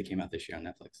movie that came out this year on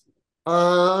Netflix.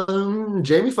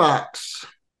 Jamie Foxx.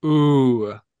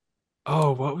 Ooh.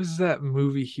 Oh, what was that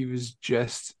movie he was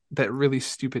just that really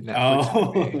stupid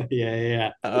Netflix movie?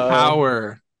 Yeah.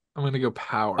 Power. I'm gonna go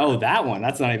Power. Oh, that one.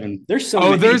 That's not even. There's so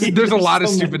Oh, many. there's a lot of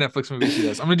so stupid many. Netflix movies he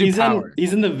does. I'm gonna do Power.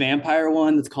 He's in the vampire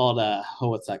one that's called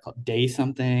what's that called? Day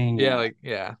something.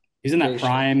 Yeah. He's in that Day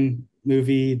Prime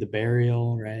movie, The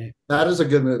Burial, right? That is a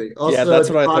good movie. Also, Yeah, that's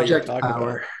what I thought you were Project talking Power.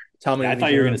 about. Tell me. I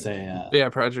thought you were gonna say Yeah,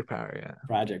 Project Power. Yeah.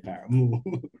 Project Power.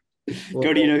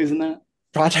 Cody, you know who's in that?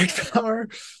 Project Power.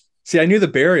 See, I knew The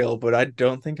Burial, but I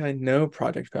don't think I know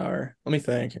Project Power. Let me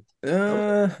think. It's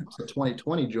a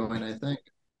 2020 joint, I think.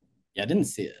 Yeah, I didn't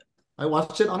see it. I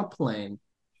watched it on a plane.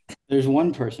 There's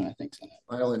one person I think's in it.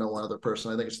 I only know one other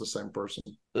person. I think it's the same person.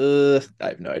 I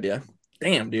have no idea.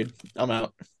 Damn, dude, I'm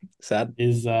out. Sad.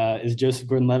 Is Joseph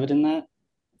Gordon-Levitt in that?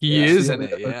 He is in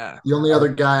it. Yeah. The only other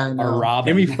guy I know. Or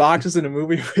Robin. Jamie Foxx is in a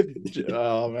movie with.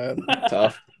 Oh man,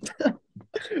 tough.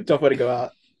 Tough way to go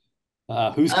out.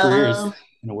 Whose career is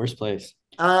in a worse place?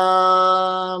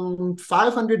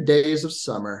 500 Days of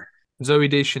Summer. Zoe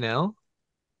Deschanel.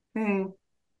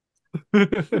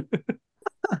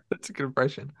 That's a good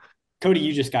impression. Cody,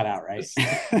 you just got out, right?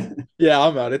 Yeah,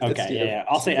 I'm out. Okay, yeah.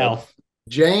 I'll say Elf.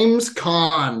 James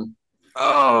Caan.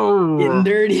 Oh, Getting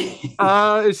dirty.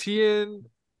 Is he in?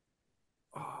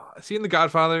 Is he in The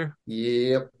Godfather?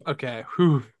 Yep. Okay.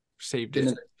 Whew. Saved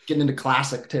it. Getting into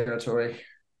classic territory.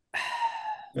 Have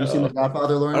you seen The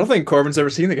Godfather, Lauren? I don't think Corbin's ever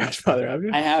seen The Godfather, have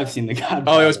you? I have seen The Godfather.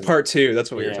 Oh, it was part 2.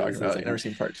 That's what we were Yeah, talking about. like I've never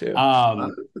seen part 2.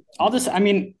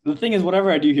 the thing is,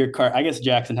 whatever I do here, I guess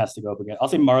Jackson has to go up again. I'll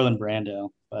say Marlon Brando,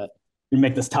 but we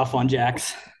make this tough on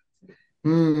Jax.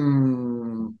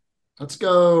 Let's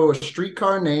go A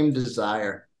Streetcar Named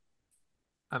Desire.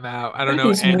 I'm out. I don't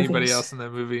know anybody else in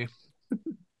that movie.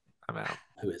 I'm out.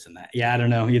 Who is in that? Yeah, I don't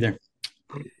know either.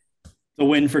 The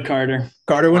win for Carter.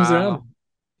 Carter wins round.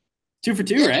 2 for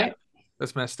 2, right?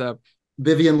 That's messed up.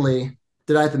 Vivian Lee.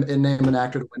 Did I have to name an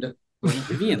actor to win it?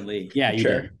 Vivian Lee. Yeah, you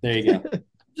Sure. did. There you go.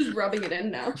 Just rubbing it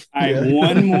in now. All right,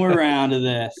 one more round of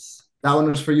this. That one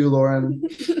was for you, Lauren.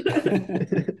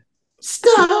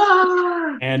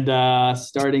 Star! And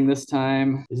starting this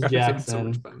time is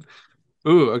Jackson. So fun.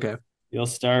 Ooh, okay. You'll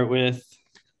start with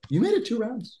You made it 2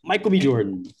 rounds. Michael B.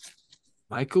 Jordan.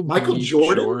 Michael Jordan? B.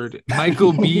 Jordan.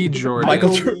 Michael B. Jordan.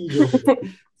 Michael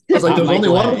Jordan. I was like, there's only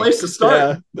one place to start.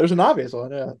 Yeah, there's an obvious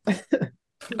one.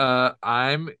 Yeah.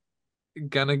 I'm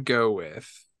gonna go with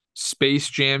Space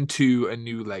Jam 2: A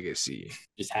New Legacy.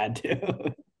 Just had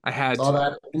to. I had Saw to.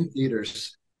 that in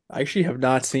theaters. I actually have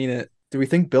not seen it. Do we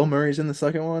think Bill Murray's in the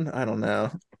second one? I don't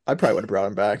know. I probably would have brought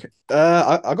him back.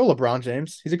 I'll go LeBron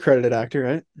James. He's a credited actor,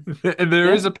 right? And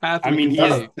there is a path. I mean, he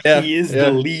is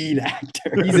the lead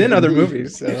actor. He's in other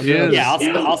movies. So. Yeah,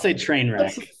 I'll say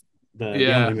Trainwreck,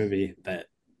 the only movie that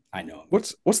I know.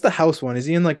 What's the house one? Is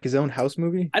he in like his own house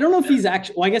movie? I don't know if he's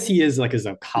actually. Well, I guess he is like his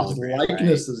own hologram.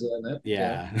 Likeness is in it.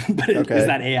 Yeah, but is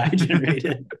that AI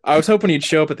generated? I was hoping he'd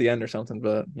show up at the end or something,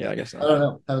 but yeah, I guess not. I don't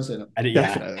know. I haven't seen it.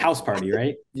 Yeah, House Party,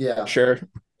 right? Yeah, sure.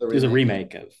 It was a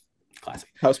remake of classic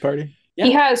House Party. Yeah.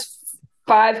 He has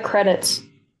 5 credits.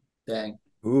 Dang.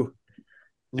 Ooh.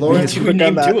 Lauren, we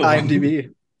named 2 of them.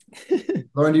 IMDb.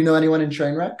 Lauren, do you know anyone in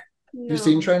Trainwreck? No. You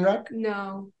seen Trainwreck?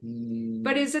 No.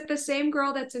 But is it the same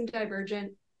girl that's in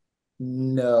Divergent?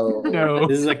 No. No.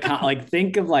 This is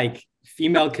think of like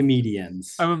female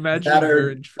comedians I'm imagining her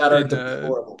in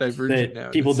deplorable. Divergent that now.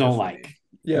 people It's so don't funny. like.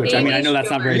 Yeah, Which I mean, I know that's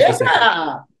not very Yeah. specific.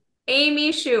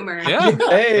 Amy Schumer. Yeah.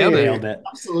 Hey. Nailed it.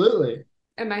 Absolutely.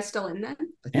 Am I still in then?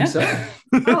 I think so.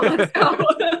 Oh, let's go.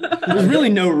 There's really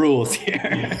no rules here.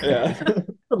 Yeah.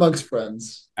 Amongst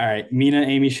friends. All right, Mina,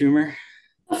 Amy Schumer.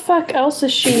 What the fuck else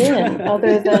is she in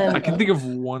other than I can think of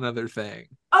one other thing.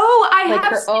 Oh, I like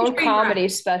have her seen own Trainwreck. comedy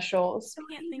specials? I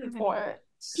can't think of it. Or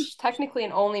she's technically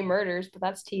in Only Murders, but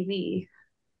that's TV.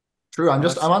 True. I'm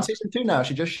on season 2 now.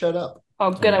 She just showed up. Oh,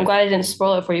 good. I'm glad I didn't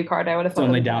spoil it for you, Card. I would have It's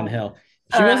only downhill.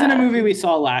 She was in a movie we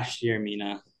saw last year,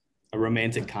 Mina, a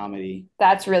romantic comedy,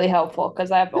 That's really helpful because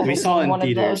I've only saw it seen in one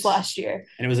theaters. of those last year.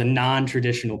 and it was a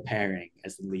non-traditional pairing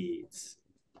as the leads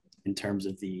in terms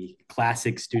of the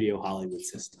classic studio Hollywood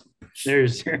system.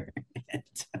 There's your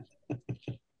hint.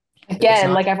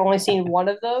 Again, like I've only seen one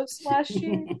of those last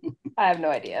year. I have no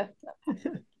idea.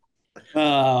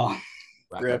 Oh,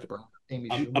 Rip. Amy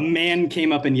a Schumer. man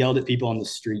came up and yelled at people on the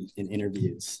street in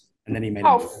interviews, and then he made.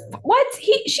 Oh, what?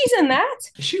 She's in that?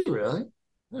 Is she really?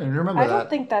 I didn't remember I that. don't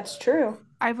think that's true.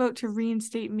 I vote to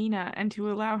reinstate Mina and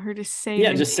to allow her to say.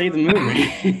 Yeah, just say the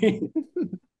movie.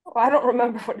 Well, I don't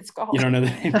remember what it's called. You don't know the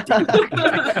name.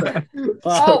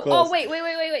 Oh,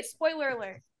 wait. Spoiler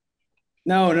alert.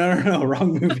 No.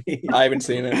 Wrong movie. I haven't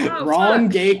seen it. Oh, Wrong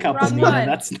fuck. gay couple. Wrong Nina. one.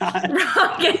 That's not.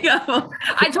 Wrong gay couple.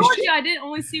 I told you I didn't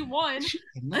only see one.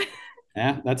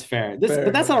 Yeah, that's fair. Fair.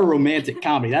 But that's not a romantic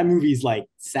comedy. That movie's like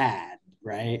sad,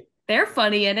 right? They're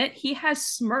funny in it. He has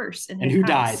Smurfs in his And who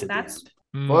house. dies at That's the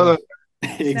end? Spoiler.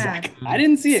 Exactly. I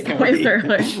didn't see it. Cody. Spoiler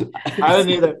alert. I didn't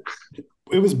either.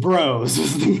 It was Bros.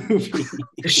 Was the movie?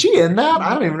 Is she in that?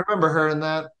 I don't even remember her in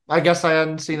that. I guess I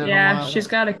hadn't seen it in a Yeah, while. she's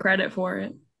got a credit for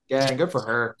it. Yeah, good for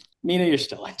her. Mina, you're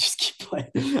still in. Just keep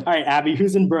playing. All right, Abby,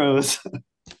 who's in Bros?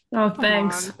 Oh,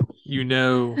 thanks. You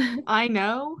know. I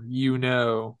know. You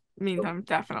know. I mean, I'm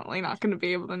definitely not going to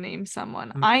be able to name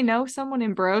someone. I know someone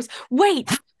in Bros. Wait.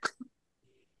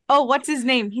 Oh, what's his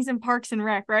name? He's in Parks and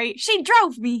Rec, right? She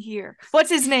drove me here. What's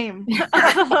his name?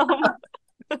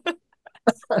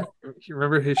 You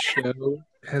remember his show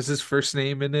has his first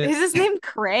name in it? Is his name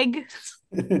Craig?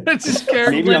 That's his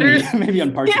character. Maybe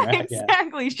on Parks and Rec. Yeah.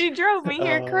 Exactly. She drove me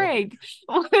here, Craig.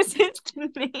 What is his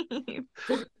name?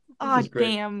 Oh,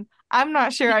 damn. I'm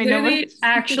not sure I know. He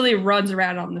actually runs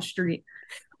around on the street.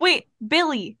 Wait,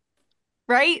 Billy,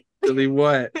 right? Billy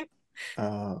what?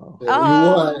 Oh.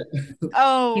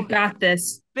 Oh. You got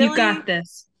this. Billy? You got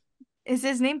this. Is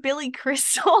his name Billy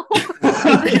Crystal?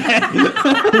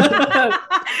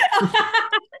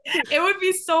 It would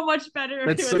be so much better if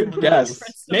That's it was so guess.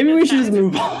 Maybe we should just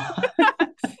move on.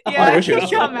 Yeah, I I wish it should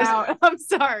was come Billy. out. I'm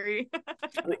sorry.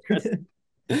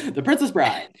 The Princess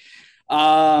Bride.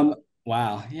 Wow.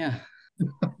 Yeah.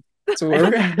 So where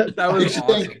we're at? That was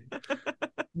awesome.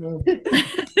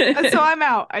 So I'm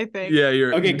out, I think. Yeah,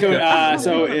 you're Okay, cool.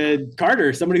 So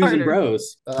Carter, somebody who's in Carter.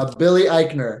 Bros. Billy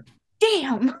Eichner.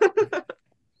 Damn.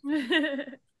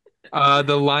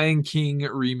 The Lion King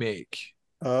remake.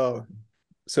 Oh.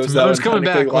 So is So that it's coming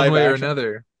technically back one live way or action?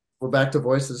 another. We're back to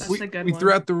voices. That's a good We one.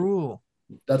 threw out the rule.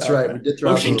 That's right. We did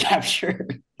throw out Motion the- capture.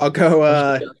 I'll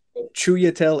go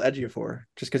Chuyatel Ejiofor,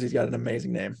 just because he's got an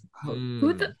amazing name.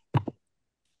 Who the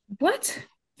what?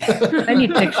 I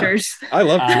need pictures. I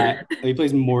love Chuya. He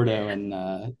plays Mordo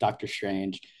in Doctor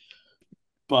Strange.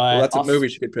 But Well, that's a also- movie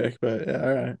she could pick, but yeah,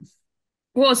 all right.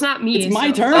 Well, it's not me. It's my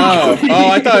so- turn.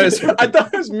 I thought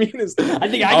it was mean as I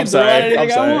think I I'm can throw out sorry, anything I'm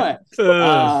I sorry.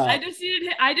 want.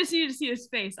 I just needed to see his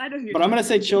face. I know who. But I'm gonna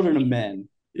say Children of Men.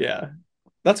 Yeah.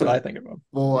 That's what I think about.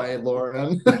 Boy,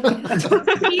 Lauren.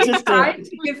 He tried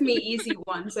to give me easy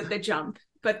ones at the jump,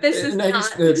 but this is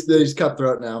not. It's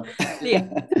cutthroat now. Yeah.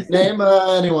 Name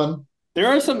anyone. There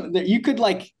are some that you could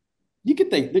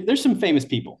think there's some famous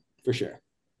people for sure.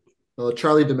 Well,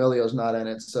 Charlie D'Amelio's not in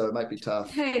it, so it might be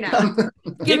tough. Hey, now.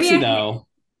 Give me Dixie a though.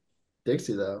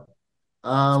 Dixie, though.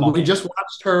 Small We game. just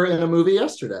watched her in a movie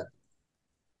yesterday.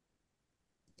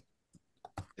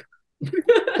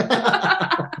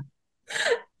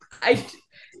 I Oh,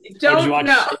 did don't you watch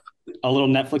know. a little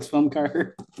Netflix film,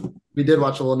 Carter? We did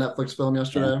watch a little Netflix film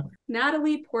yesterday.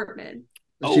 Natalie Portman.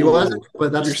 She Oh. was,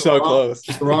 but that's You're the so wrong- close.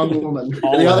 the wrong woman.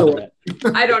 All The other of one.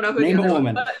 it. I don't know who Name the a other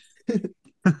woman. one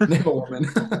was. Name a woman.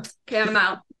 Okay, I'm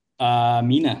out.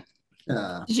 Mina,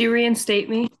 Did you reinstate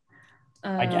me?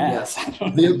 I guess. I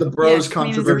don't The, know. the bros Yes,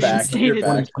 controversy. back. You're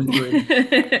back.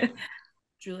 2023.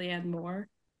 Julianne Moore.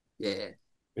 Yeah.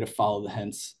 Way to follow the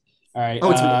hints. All right.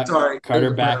 Oh, it's me. Sorry.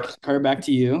 Carter back. Carter back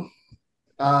to you.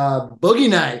 Boogie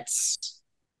Nights.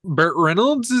 Burt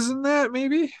Reynolds is in that,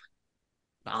 maybe?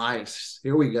 Nice.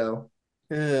 Here we go.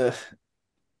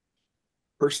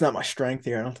 Bert's not my strength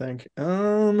here, I don't think.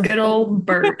 Good old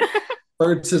Bert.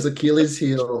 Birds his Achilles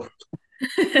heel.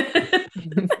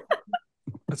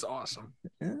 That's awesome.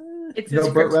 It's You know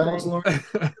his Burt first Reynolds, name.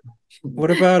 Lauren?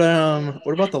 What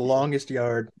about the longest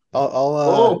yard?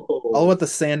 I'll let the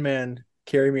Sandman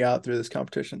carry me out through this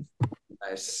competition.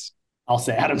 Nice. I'll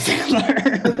say Adam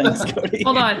Sandler. Thanks, Cody.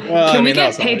 Hold on. Well, I Can we mean, get that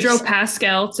was Pedro obvious.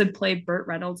 Pascal to play Burt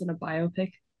Reynolds in a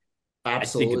biopic? I think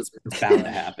Absolutely. it's bound to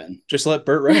happen. Just let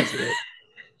Burt Reynolds do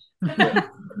it.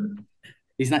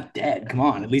 He's not dead. Come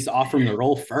on, at least offer him the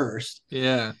role first.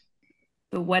 Yeah.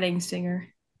 The Wedding Singer.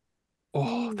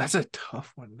 Oh, that's a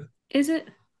tough one. Is it?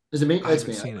 Is it me? I It's haven't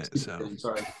me. seen it, so.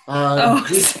 Sorry. Oh,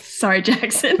 sorry,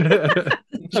 Jackson.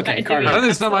 Okay, I Carter. I don't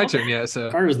think it's not my turn yet, so.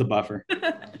 Carter's the buffer.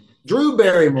 Drew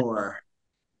Barrymore.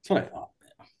 That's what I thought.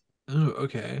 Oh,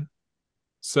 okay.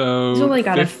 So He's only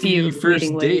got a 50 few first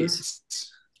leading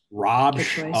dates. Rob. Good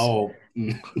choice. Oh,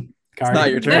 Carter. not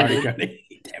your turn. Sorry, Cody.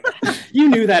 Damn it. You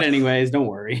knew that anyways. Don't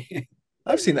worry.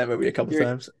 I've seen that movie a couple You're-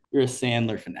 times. You're a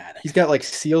Sandler fanatic. He's got like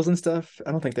seals and stuff.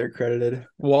 I don't think they're credited.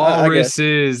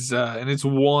 Walruses, and it's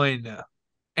one.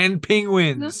 And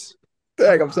penguins.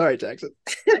 Dang, I'm sorry, Jackson.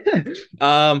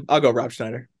 I'll go Rob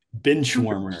Schneider. Bench There's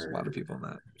warmer. a lot of people in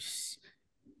that.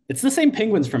 It's the same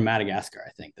penguins from Madagascar,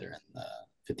 I think. They're in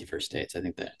 51st Dates. I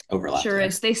think that overlap. Sure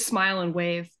is. They smile and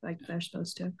wave like they're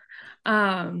supposed to.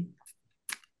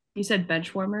 You said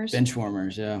Benchwarmers?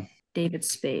 Benchwarmers, yeah. David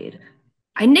Spade.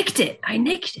 I nicked it.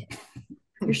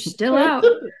 You're still out.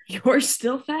 You're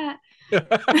still fat.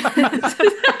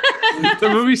 The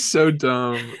movie's so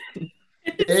dumb.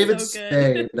 David so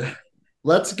good. Spade.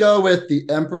 Let's go with The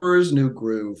Emperor's New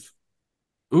Groove.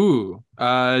 Ooh,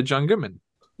 John Goodman.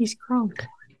 He's Kronk.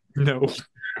 No.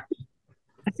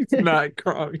 He's not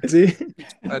Kronk. Is he?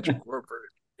 Patrick Warburton.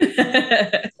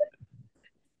 That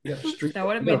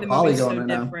would have made the movie so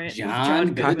different.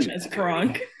 John Goodman as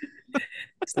Kronk.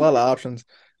 It's a lot of options.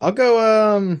 I'll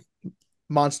go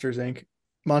Monsters Inc.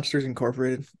 Monsters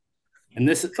Incorporated. And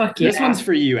this yeah. one's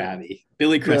for you, Abby.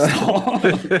 Billy Crystal.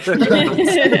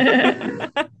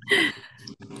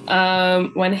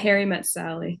 When Harry Met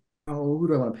Sally. Oh, who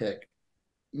do I want to pick?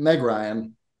 Meg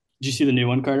Ryan. Did you see the new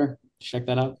one, Carter? Check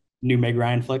that out. New Meg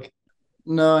Ryan flick.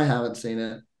 No, I haven't seen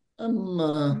it. I'm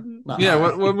not. Yeah,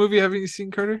 what movie haven't you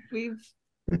seen, Carter? You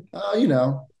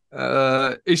know.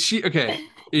 Is she okay?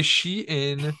 Is she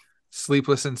in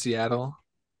Sleepless in Seattle?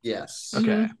 Yes.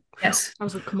 Okay. Yes. I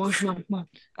was like, come on.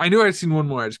 I knew I'd seen one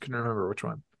more. I just couldn't remember which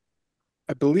one.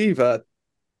 I believe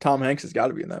Tom Hanks has got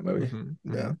to be in that movie.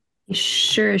 Mm-hmm. Yeah. He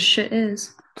sure as shit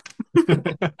is.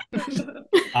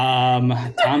 Tom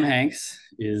Hanks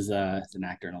is an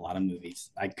actor in a lot of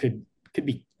movies. I could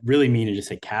be really mean and just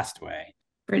say Castaway.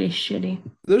 Pretty shitty.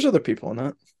 There's other people in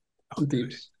that.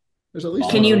 There's at least.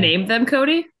 Can you name them,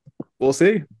 Cody? We'll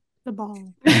see. The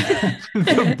ball.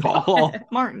 The ball.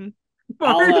 Martin.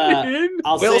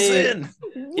 I'll Wilson. say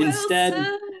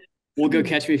instead, we'll go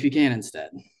Catch Me If You Can instead.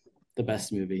 The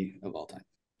best movie of all time.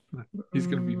 He's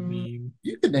gonna be mean.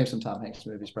 You could name some Tom Hanks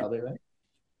movies, probably, right?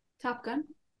 Top Gun.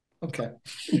 Okay.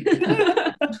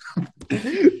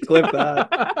 Clip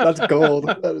that. That's gold.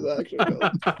 That is actually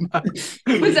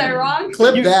gold. Was I wrong?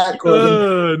 Clip that,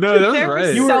 Corbin. No, that was There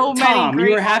right. You were So many Tom. You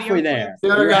great were halfway audio there. clips. You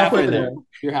were halfway halfway there.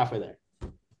 You're halfway there.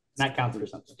 That counts for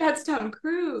something. That's Tom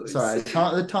Cruise. Sorry,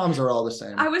 the Toms are all the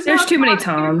same. There's too many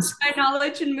Toms. My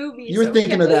knowledge in movies. You were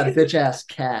thinking of that bitch ass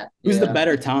cat. Who's Yeah. the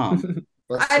better Tom?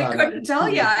 I couldn't tell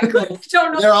you. I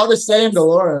don't know. They're all the same to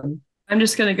Lauren. I'm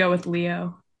just gonna go with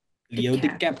Leo. Leo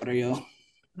DiCaprio. All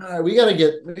right, we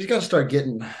gotta start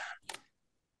getting.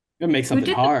 Gonna make Who something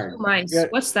did hard. the mice?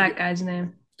 What's that guy's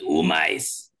name? Two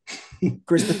mice.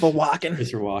 Christopher Walken.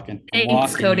 Christopher Walken.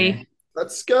 Thanks, Cody.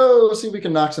 Let's go see if we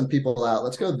can knock some people out.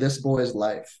 Let's go This Boy's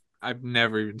Life. I've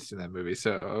never even seen that movie,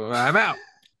 so I'm out.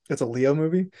 That's a Leo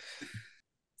movie?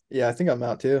 Yeah, I think I'm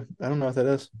out too. I don't know what that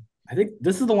is. I think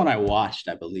this is the one I watched,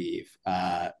 I believe.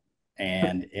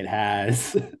 And it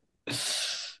has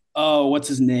what's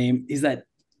his name? He's that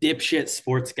dipshit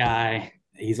sports guy.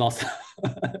 He's also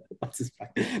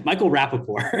Michael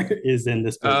Rappaport is in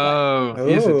this movie. Oh,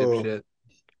 he's a dipshit.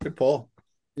 Good pull.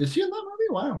 Is he in that movie?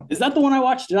 Wow. Is that the one I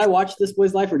watched? Did I watch This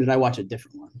Boy's Life or did I watch a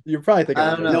different one? You're probably thinking.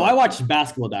 I don't know. No, I watched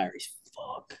Basketball Diaries.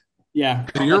 Fuck. Yeah,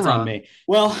 So you're that's on wrong. me.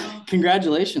 Well,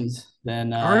 congratulations.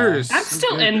 Then Carter's I'm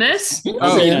still in this.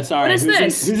 Oh, Mina, sorry. What is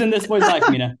this? Who's in This Boy's Life,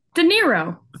 Mina? De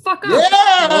Niro. Fuck Yeah!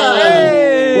 off.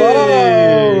 Hey!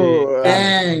 Whoa!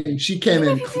 Dang, she came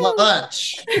in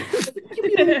clutch.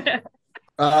 And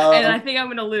I think I'm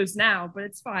gonna lose now, but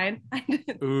it's fine.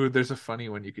 Ooh, there's a funny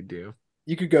one you could do.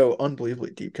 You could go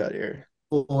unbelievably deep cut here.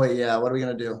 Boy, yeah. What are we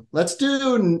gonna do? Let's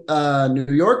do New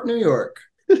York, New York.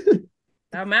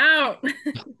 I'm out.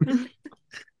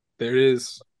 There it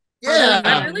is. Yeah,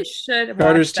 I really should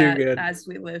Carter's watch too that good. As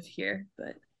We Live Here,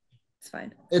 but it's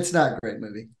fine. it's not a great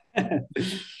movie.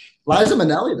 Liza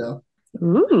Minnelli though,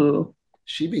 Ooh.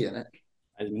 she be in it.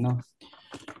 I didn't know.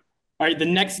 All right, the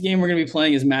next game we're going to be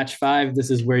playing is Match 5.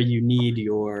 This is where you need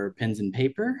your pens and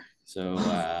paper. So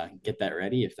get that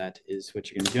ready if that is what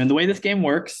you're going to do. And the way this game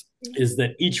works is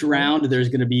that each round there's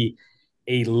going to be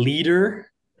a leader.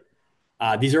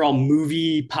 These are all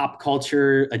movie, pop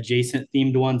culture, adjacent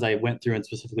themed ones. I went through and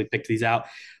specifically picked these out.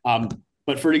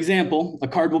 But for example, a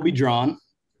card will be drawn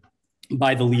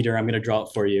by the leader. I'm going to draw it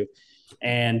for you.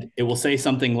 And it will say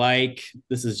something like,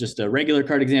 this is just a regular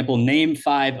card example, name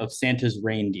 5 of Santa's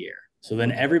reindeer. So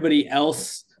then everybody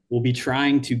else will be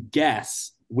trying to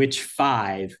guess which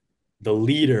 5 the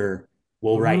leader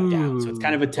will write down. So it's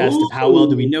kind of a test of how well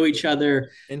do we know each other.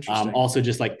 Interesting. Also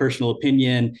just like personal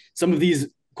opinion. Some of these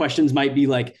questions might be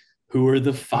like, who are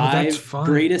the 5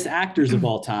 greatest actors of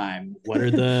all time? What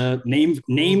are the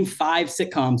name 5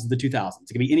 sitcoms of the 2000s?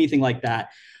 It could be anything like that.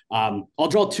 I'll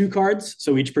draw 2 cards,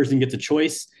 so each person gets a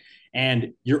choice,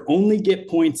 and you only get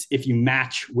points if you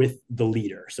match with the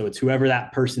leader. So it's whoever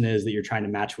that person is that you're trying to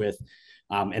match with,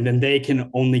 and then they can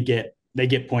only get they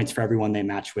get points for everyone they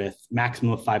match with,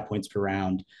 maximum of 5 points per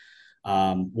round.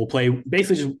 We'll play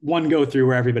basically just one go through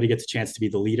where everybody gets a chance to be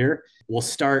the leader. We'll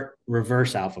start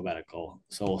reverse alphabetical.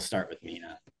 So we'll start with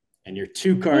Mina. And your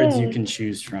 2 cards you can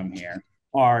choose from here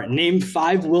are name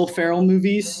 5 Will Ferrell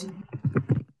movies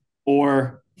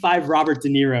or 5 Robert De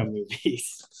Niro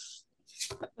movies.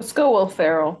 Let's go Will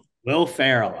Ferrell. Will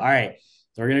Ferrell. All right.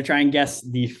 So we're going to try and guess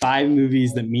the 5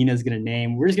 movies that Mina's going to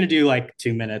name. We're just going to do like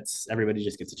 2 minutes. Everybody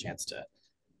just gets a chance to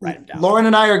write them down. Lauren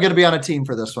and I are going to be on a team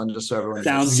for this one, just so everyone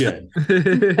Sounds good.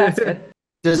 That's good.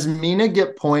 Does Mina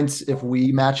get points if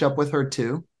we match up with her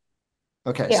too?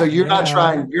 Okay, Yeah. so you're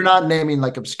not naming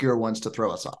like obscure ones to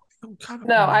throw us off.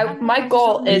 No, my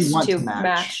goal We is want to to match.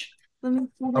 match. Let me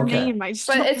see the Okay. name. I just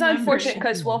But don't it's remember. unfortunate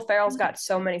because Will Ferrell's got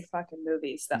so many fucking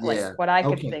movies that like Yeah. what I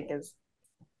could Okay. think is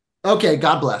Okay,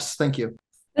 God bless. Thank you.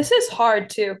 this is hard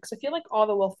too because I feel like all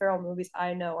the Will Ferrell movies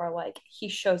I know are like he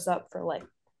shows up for like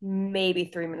maybe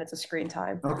 3 minutes of screen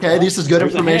time. Okay, this is good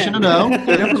There's a information to hand. know.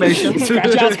 Good information.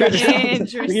 Scratch out, scratch out.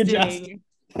 Interesting.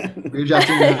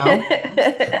 Readjusting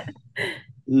now.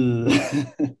 Ugh.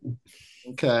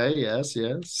 Okay, yes.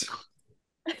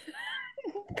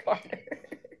 Carter.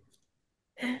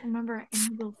 I don't remember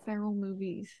any Will Ferrell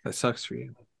movies. That sucks for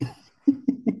you.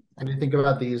 What do you think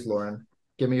about these, Lauren?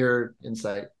 Give me your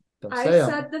insight. Don't I say 'em.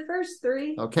 said the first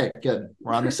 3. Okay, good.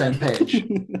 We're on the same page.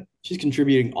 She's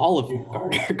contributing all of you.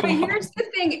 But Come on. here's the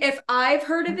thing: if I've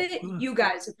heard of it, you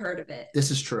guys have heard of it.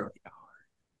 This is true.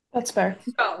 That's fair.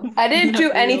 So I didn't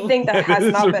do anything that has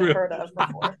That not is been real. heard of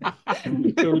before.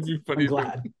 That would be funny. I'm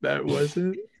glad. That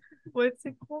wasn't. What's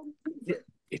it called?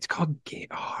 It's called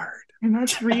Get Hard. And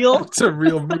that's real. It's a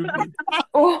real movie.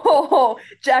 Oh,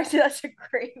 Jackson, that's a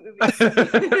great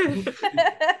movie.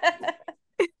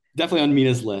 Definitely on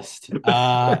Mina's list.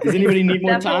 Does anybody need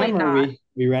more Definitely time? Or are not.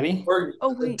 we ready? Or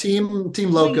Oh, wait. Team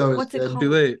Loco Wait, is what's it good. called? Too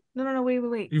late. No,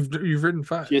 wait. You've written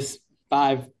 5. Just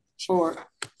 5, 4,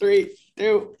 3,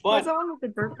 2, 1. What's that one with the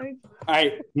birthday? All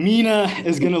right. Mina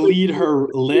is going to read her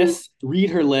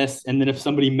list, and then if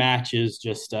somebody matches,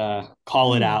 just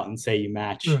call it out and say you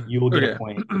match. You will get a Okay.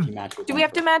 point if you match with Do one we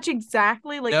have to person. match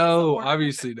exactly? Like No, or-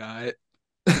 obviously not.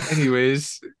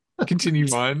 Anyways, continue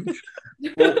on.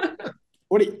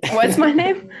 What do you, What's my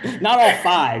name? Not all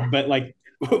 5, but like,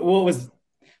 what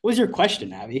was your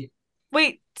question, Abby?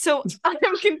 Wait, so I'm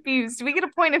confused. Do we get a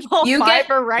point if all You 5 get-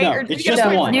 are right, No, or do we it's get just a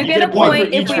point? one. You You get a for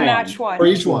point if each we one. match one. For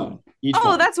each one. Each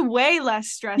Oh, one. that's way less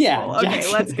stressful. Yeah, Okay,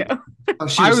 Jackson. let's go. Oh,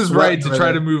 she I was right to sweating try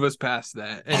over to there. move us past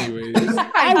that. Anyways,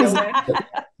 I know it.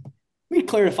 We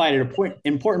clarified at a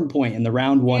important point in the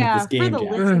round 1 Yeah, of this game, for the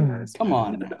Jack. listeners. Come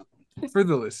on now. for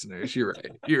the listeners, you're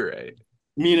right. You're right.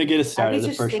 Mina, get us I started. need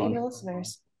The to first sing one. your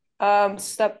listeners.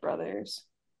 Step Brothers.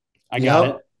 I got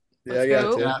Yep. it. Yeah, I got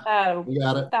it too. Yeah, That, we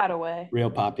got it. that away. Real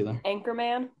popular.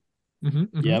 Anchorman. Yep.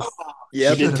 Yep.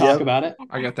 We did talk about it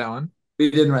I got that one. We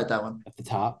didn't write that one. at the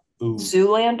top. Ooh.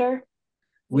 Zoolander.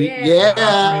 Yeah. Yep.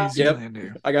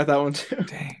 Zoolander. I got that one too.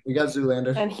 Dang. We got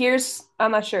Zoolander. And here's,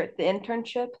 I'm not sure, The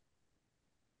Internship.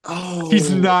 Oh,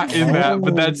 He's not in that,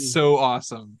 but that's so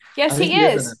awesome. Yes, I he think he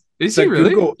is in is. it. Is he The really?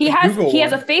 Google- He the has Google he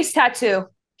has a one. face tattoo.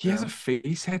 He has a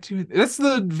face tattoo. That's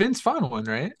the Vince Vaughn one,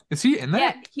 right? Is he in that?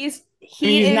 Yeah, he's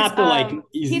He's is, not the like.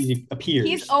 he's He appears.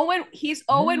 He's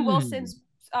Owen Hmm. Wilson's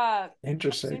soon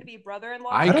Interesting. to be brother-in-law.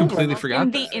 I don't completely remember. forgot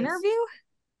In the that. interview?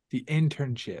 The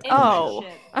internship. Oh,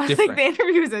 Internship. I think Different. the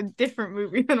interview is a different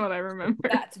movie than what I remember.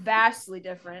 That's vastly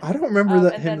different. I don't remember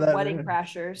that And him then that Wedding in.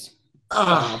 Crashers.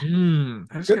 Ah,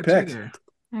 I just Good got two pick. there.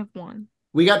 I have one.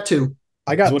 we got 2.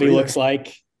 I That's got what he 3 looks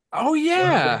like. Oh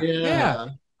yeah, yeah.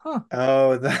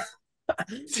 Oh, that.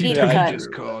 Deep I cut.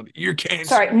 just called. You're canceled.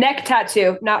 Sorry, neck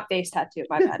tattoo, not face tattoo.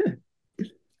 My bad.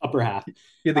 Upper half.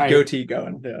 Get the All right. goatee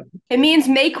going. Yeah. It means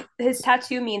his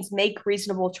tattoo means make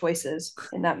reasonable choices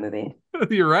in that movie.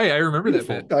 You're right. I remember that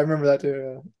bit. I remember that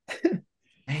too. Yeah.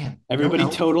 Man. Everybody no.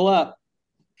 total up.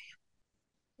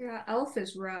 Yeah, Elf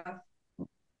is rough.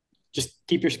 Just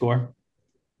keep your score.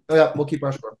 Oh, yeah, we'll keep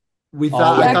our score. We Oh,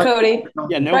 thought. yeah. I Yeah, thought Cody.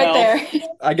 Yeah, no right elf. there.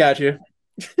 I got you.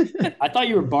 I thought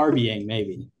you were Barbieing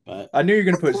maybe, but I knew you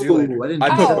were gonna put Ooh, Zoolander. I didn't I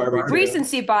think put so. Barbie too.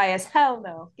 Recency bias. Hell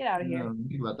no. Get out of here. No,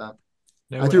 think about that.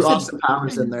 No I threw way. Austin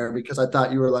Powers in there because I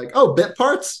thought you were like, oh, bit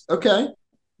parts? Okay.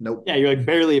 Nope. yeah, you like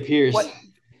barely appears.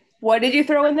 What did you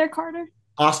throw in there, Carter?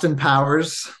 Austin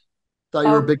Powers. Thought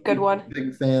you were a big, good one.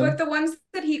 big fan. But the ones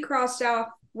that he crossed out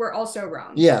were also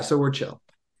wrong. Yeah, so we're chill.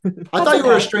 I thought you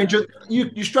were a stranger.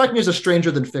 You strike me as a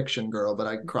stranger than fiction girl, but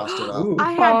I crossed it off.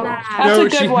 I had that. That's a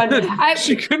good she one.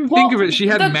 she couldn't think of it. She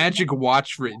had Magic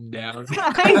Watch written down,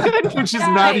 which is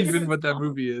not even what that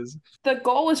movie is. The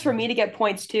goal was for me to get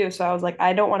points too, so I was like,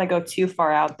 I don't want to go too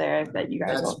far out there that you guys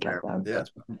That's won't get fair. them.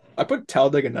 Yeah. I put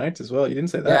Talladega Nights as well. You didn't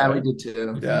say that. Yeah, right? we did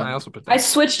too. Yeah. I also put that. I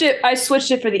switched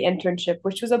it for the internship,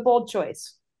 which was a bold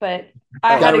choice, but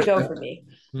I had to go for me.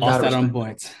 Lost that on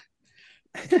points.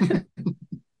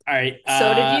 All right.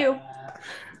 So did you.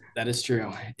 That is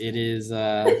true. It is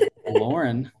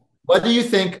Lauren. What do you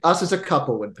think us as a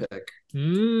couple would pick?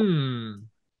 All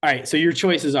right. So your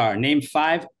choices are name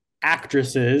 5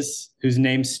 actresses whose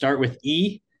names start with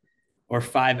E, or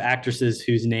 5 actresses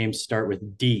whose names start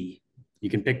with D. You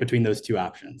can pick between those 2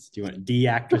 options. Do you want D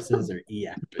actresses or E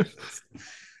actresses?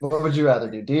 What would you rather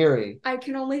do, D or E? I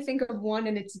can only think of one,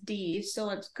 and it's D. So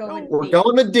let's go with We're D.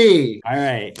 going with D. All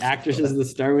right. Actresses that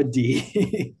start with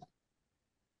D.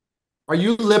 Are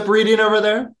you lip reading over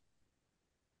there?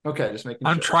 Okay, just making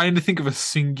I'm sure. trying to think of a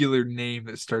singular name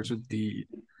that starts with D.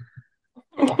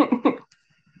 I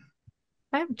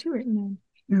have 2 written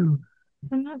down.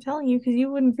 I'm not telling you because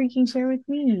you wouldn't freaking share with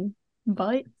me.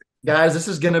 But Guys, this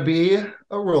is going to be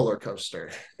a roller coaster.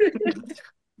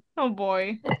 oh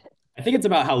boy. I think it's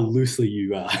about how loosely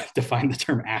you define the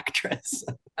term actress.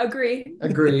 Agree.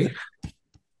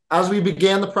 As we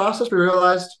began the process, we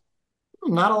realized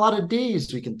not a lot of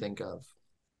D's we can think of,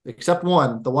 except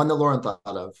one, the one that Lauren thought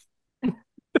of.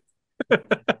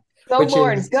 Go, Which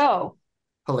Lauren, is- go.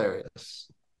 Hilarious.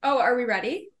 Oh, are we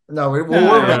ready? No, we're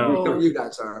No. ready. You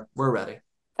guys are. We're ready.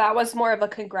 That was more of a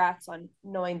congrats on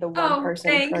knowing the one Oh,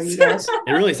 person thanks. for you guys.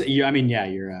 It really,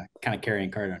 you're kind of carrying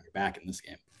card on your back in this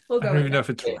game. We'll I go don't with even know that.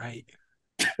 if it's right.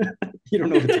 You don't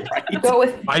know if it's right. Go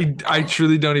with I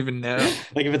truly don't even know.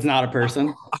 Like if it's not a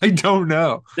person. I don't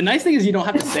know. The nice thing is you don't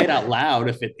have to say it out loud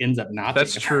if it ends up not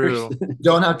That's being a true. person.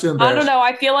 Don't have to I embarrass. don't know.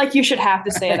 I feel like you should have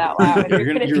to say it out loud. You're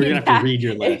gonna have to read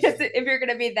your list. If you're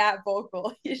gonna be that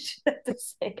vocal, you should have to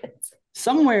say it.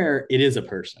 Somewhere it is a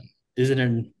person. Is it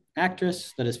an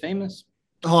actress that is famous?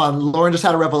 Hold on. Lauren just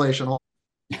had a revelation.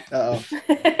 Uh-oh.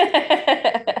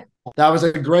 That was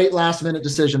a great last minute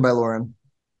decision by Lauren.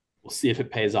 We'll see if it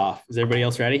pays off. Is everybody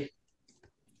else ready?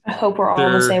 I hope we're all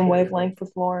on the same wavelength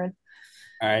with Lauren.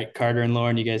 All right, Carter and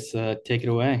Lauren, you guys take it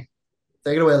away.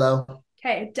 Take it away, Lo.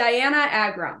 Okay, Diana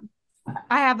Agron.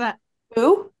 I have that.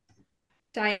 Who?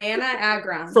 Diana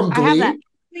Agron. From I have Glee. that.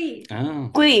 Please. Oh.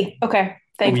 Glee. Okay.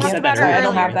 Thank we you. said that Sorry, I earlier.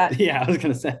 don't have that. Yeah, I was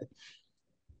gonna say.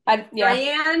 Yeah.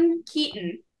 Diane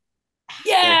Keaton.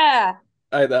 Yeah.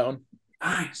 I had that one.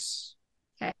 Nice.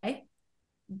 Okay.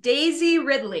 Daisy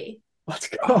Ridley. Let's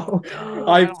go.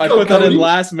 I put that in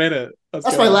last minute.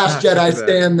 That's my last Jedi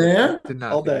stand there. Did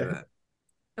not All think day. of that.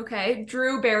 Okay.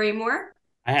 Drew Barrymore.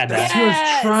 I had That's that. what I was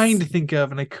Yes. trying to think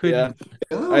of, and I couldn't.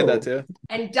 I had that too.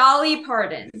 And Dolly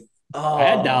Parton. Oh, I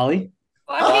had Dolly.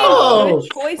 Fucking Oh.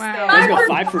 good choice Wow. there. Let's go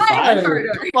 5 for 5.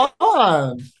 Come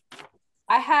on.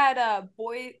 I had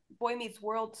Boy Meets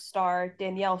World star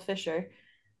Danielle Fisher.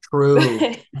 True.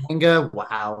 Manga.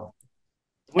 Wow.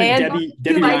 When And Debbie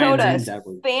two Ryan's in Dakotas,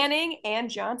 Deadwood. Fanning and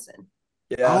Johnson.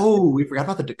 Yeah. Oh, we forgot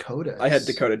about the Dakotas. I had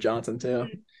Dakota Johnson too.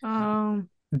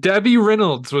 Debbie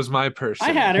Reynolds was my person.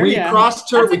 I had her. We yeah.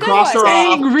 crossed her. That's a We good crossed her one.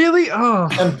 off Dang, really? Oh,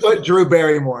 and put Drew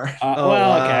Barrymore. Oh,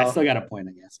 Well, okay, I wow. still got a point,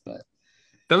 I guess, but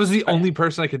that was the only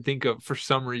person I could think of for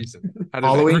some reason. Out of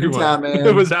Halloween everyone. Town, man.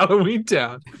 It was Halloween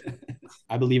Town.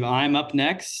 I believe I'm up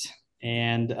next,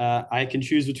 and I can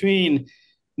choose between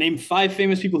name 5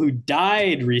 famous people who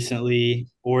died recently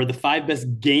or the 5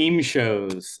 best game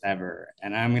shows ever.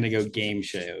 And I'm gonna go game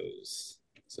shows.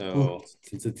 So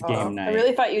since it's game night, I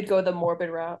really thought you'd go the morbid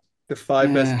route. The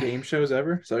 5 best Yeah. game shows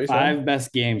ever. So you saying? 5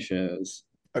 best game shows.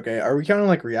 Okay, are we counting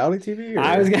like reality TV? Or?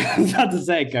 I was about to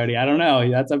say, Cody. I don't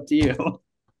know. That's up to you.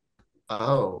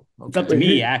 Oh, It's up to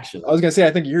me, actually. I was gonna say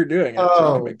I think you're doing it. So I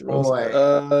Oh, can make the rules.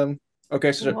 boy.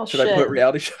 Okay, so Well, should I put shit.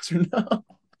 reality shows or no?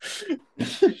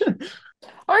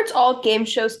 Aren't all game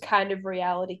shows kind of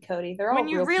reality, Cody? They're all When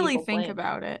you real really people think playing.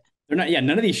 about it. They're not. Yeah,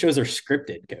 none of these shows are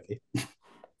scripted, Cody.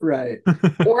 Right.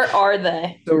 Or are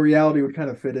they? So reality would kind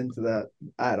of fit into that.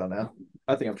 I don't know.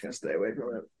 I think I'm just gonna stay away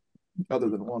from it. Other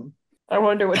than one. I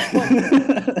wonder which one.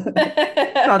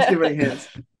 Not too many hints.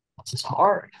 It's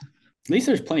hard. At least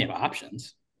there's plenty of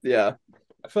options. Yeah.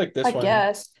 I feel like this I one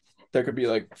guess. there could be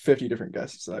like 50 different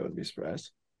guesses. I wouldn't be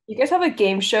surprised. You guys have a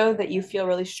game show that you feel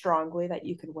really strongly that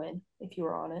you could win if you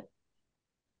were on it?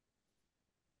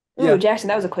 Ooh, Yeah. Jackson,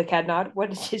 that was a quick head nod.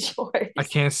 What is yours? I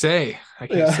can't say.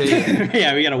 Yeah. say.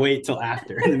 Yeah, we gotta wait till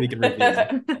after, and then we can review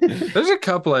it. There's a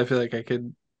couple I feel like I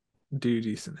could do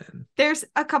decent in. There's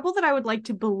a couple that I would like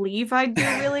to believe I'd do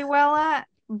really well at,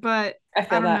 but I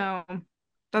don't know.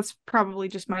 That's probably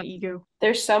just my ego.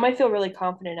 There's some I feel really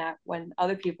confident at when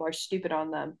other people are stupid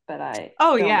on them, but I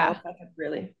don't know if I could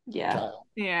really.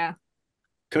 Yeah.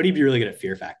 Cody'd be really good at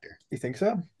Fear Factor. You think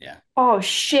so? Yeah. Oh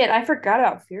shit! I forgot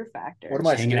about Fear Factor. What am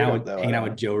I hanging scared out of, with though? hanging out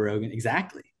with Joe Rogan?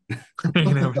 Exactly.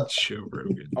 Hanging out with Joe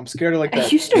Rogan. I'm scared of like I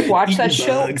that used to watch that Eating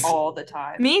show bugs. all the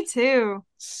time. Me too.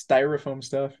 styrofoam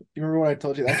stuff. You remember when I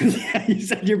told you that? Yeah, you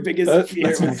said your biggest fear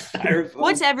was styrofoam.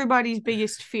 What's everybody's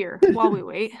biggest fear while we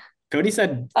wait? Cody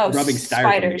said rubbing styrofoam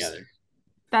spiders. together.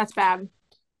 That's bad.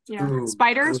 Yeah. Ooh.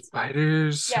 Spiders?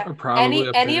 Spiders Yeah. are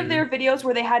probably Any of their videos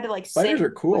where they had to like Spiders sit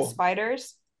are cool. with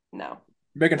spiders? No.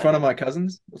 Making fun of my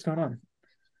cousins? What's going on?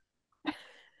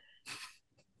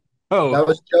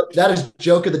 Oh, That is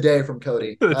joke of the day from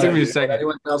Cody. It took me a second. What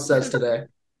anyone else says today.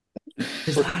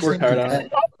 Work hard on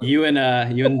it. You and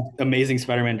Amazing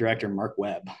Spider-Man director Mark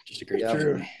Webb. Just a great Yeah.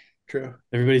 journey. True.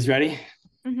 Everybody's ready?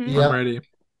 Mhm. Yeah. I'm ready.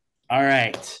 All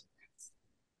right.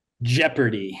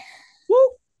 Jeopardy.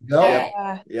 Go.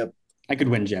 Yeah. I could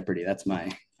win Jeopardy.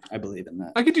 I believe in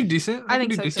that. I could do decent. I could think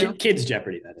do so, decent. too. Kids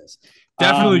Jeopardy, that is.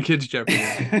 Definitely Kids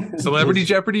Jeopardy. Celebrity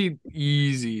Jeopardy,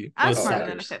 easy. I'm Those smarter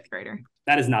than a suckers. 5th grader.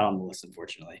 That is not on the list,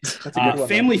 unfortunately. That's a good one.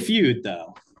 Family Feud,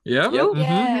 though. Yep. Yep. Mhm.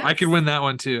 Yes. I could win that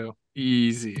one too.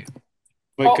 Easy.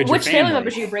 But could your Which family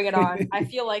member should you bring it on? I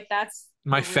feel like that's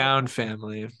My found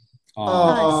family.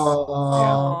 Aw.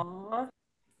 Aww.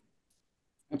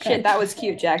 Okay. Shit, that was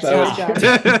cute, Jackson.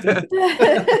 That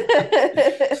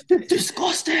Good job.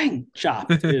 Disgusting.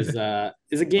 Chopped is a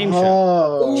game show.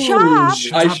 Oh,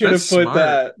 Chopped? I should have That's put smart.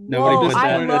 that. Nobody Whoa, put I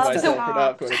that. love Myself for not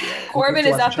Chopped. putting that. Corbin,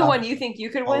 is that the Chopped. one you think you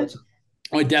could win?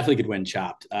 Oh, I definitely could win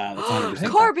Chopped. That's 100%.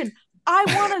 Corbin, I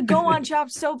want to go on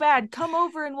Chopped so bad. Come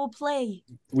over and we'll play.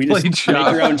 We just Play make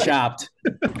Chopped. your own Chopped.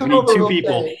 We need 2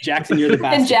 people. Jackson, you're the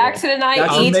basket. And Jackson and I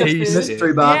That's I'll eat the taste food. it.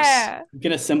 mystery box. Yeah. You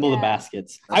can assemble the Yeah.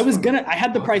 baskets. That's I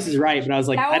had the prices right, but I was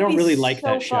like, That would I don't be really like so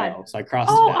that fun. show. So I crossed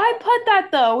Oh, it out. I put that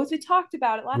though. We talked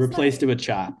about it last Replaced night. it with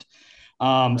Chopped.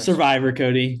 Survivor,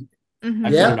 Cody. Mhm. I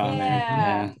Yeah. put it on there.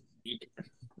 Yeah. Yeah.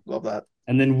 Love that.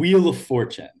 And then Wheel of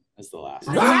Fortune is the last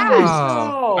one.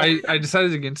 Wow. Yes. I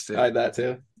decided against it. I had that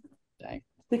too. Dang.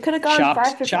 We could have gone Chopped-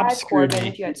 5 for Chopped 5, screwed Corbin, me.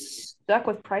 if you had stuck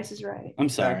with Prices Right. I'm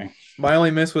sorry. My only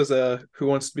miss was Who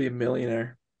Wants to Be a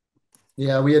Millionaire?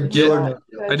 Yeah, we had Yeah. Deal or No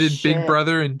Good I did shit. Big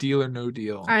Brother and Deal or No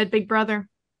Deal. I had Big Brother.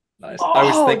 Nice. Oh, I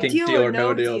was thinking Deal Deal or or No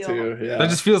No Deal Deal. too. Yeah. That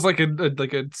just feels like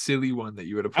a silly one that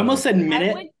you would have. I almost said I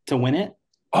Minute would- to win it.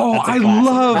 Oh, That's a I classic.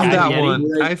 love Guy that Fieri.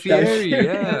 one. Guy Fieri, Fieri.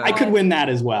 yeah. I could win that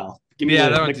as well. Give me Yeah,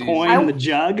 that the one's easy. coin, the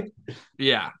jug.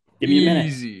 Yeah. Give me a minute.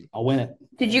 Easy. I'll win it.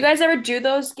 Did you guys ever do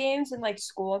those games in like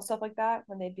school and stuff like that?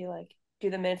 When they'd be like,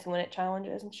 do the minutes and win it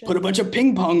challenges and shit? Put a bunch of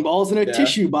ping pong balls in a Yeah.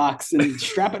 tissue box and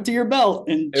strap it to your belt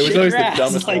and It was shake always your the ass.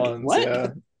 dumbest Like, ones. what? Yeah.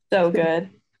 So good.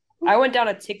 I went down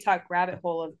a TikTok rabbit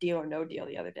hole of Deal or No Deal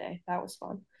the other day. That was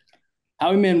fun.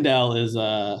 Howie Mandel is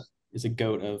a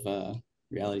goat of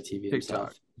reality TV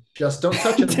himself. Just don't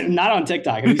touch it. Not on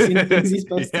TikTok. Have you seen the things he's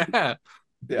posted? Yeah.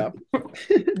 Yeah.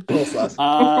 Cool sauce.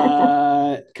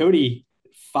 Cody,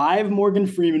 5 Morgan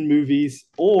Freeman movies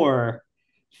or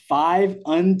 5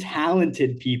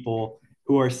 untalented people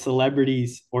who are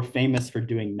celebrities or famous for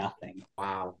doing nothing.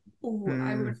 Wow. Ooh,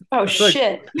 Hmm. Oh, I feel like-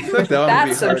 shit. I feel like that one would be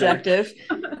That's harder. subjective.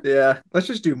 Yeah. Let's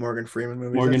just do Morgan Freeman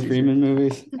movies. Morgan That's easy. Freeman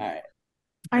movies. All right.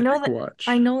 I know that. Watch.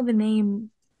 I know the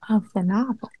name of the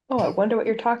novel. Oh, I wonder what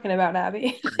you're talking about,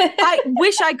 Abby. I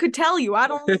wish I could tell you. I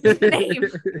don't know the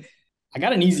name. I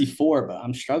got an easy 4, but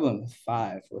I'm struggling with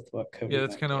 5 with what Cody. Yeah,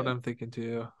 that's might kind of what get. I'm thinking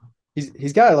too.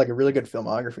 He's got like a really good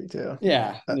filmography too.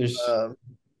 Yeah. There's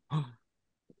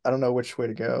I don't know which way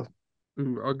to go.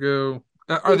 Ooh, I'll go.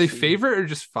 Are they favorite or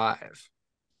just 5?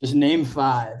 just name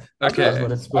 5. That's Okay.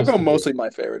 what it's I'll supposed go to be. mostly my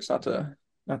favorites, not to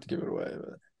give it away, but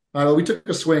All right, well, we took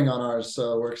a swing on ours,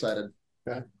 so we're excited.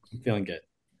 I'm feeling good.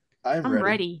 I'm I'm ready.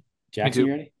 ready. Jackson, too.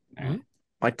 you ready? All right.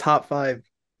 My top 5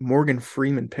 Morgan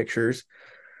Freeman pictures.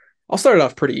 I'll start it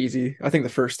off pretty easy. I think the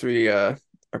first 3 are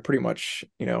pretty much,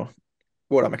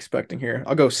 what I'm expecting here.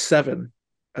 I'll go 7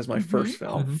 as my first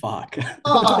Oh, film. fuck.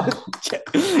 Oh,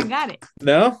 I got it.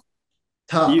 No?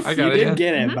 tough. You, I you got it, did yeah.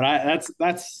 get it, but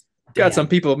that's Got damn. some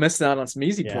people missing out on some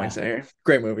easy Yeah. points there.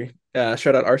 Great movie.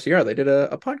 Shout out RCR. They did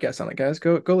a podcast on it, guys.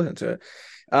 Go listen to it.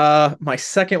 My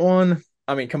second one,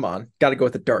 I mean, come on. Got to go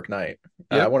with The Dark Knight.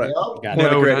 Yep. One of, Yep. Got one of it.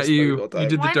 the No, greatest not movies you. of all time. You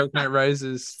did The Why Dark Knight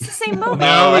Rises. It's the same movie.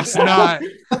 No, it's not.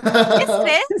 Yes,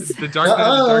 it is. The Dark Knight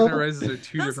and The Dark Knight Uh-oh. Rises are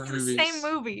 2 Those different are the movies.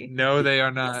 same movie. No, they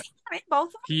are not. Both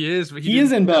of them? He is, but He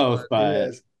is in both, It but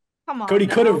is. Come on. Cody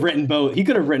could now. have written both. He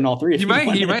could have written all 3. if He might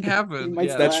wanted. have He one. might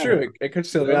Yeah. still That's have true. it. It could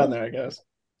still be on there, I guess.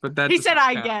 But that He does said, not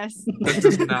 "I count. guess." That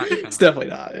does not count. It's definitely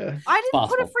not. Yeah. I didn't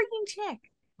put a possible. freaking chick.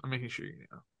 I'm making sure you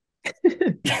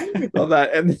know. Love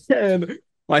that. And then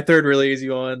my third really easy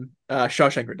one,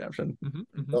 Shawshank Redemption.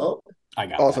 Oh, I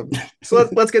got Awesome. that. So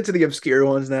let's get to the obscure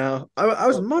ones now. I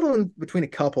was muddling between a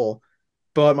couple,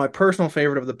 but my personal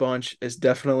favorite of the bunch is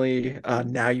definitely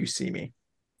Now You See Me.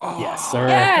 Oh, Yes, sir.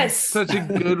 Yes. Such a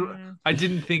good one. I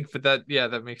didn't think, but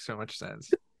that makes so much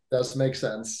sense. does make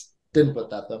sense. Didn't put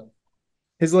that though.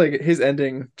 His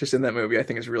ending just in that movie I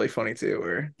think is really funny too,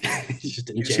 where He's just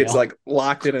in he just jail. gets like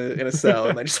locked in a cell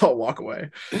and they just all walk away.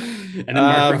 And then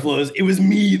Mark Ruffalo's, it was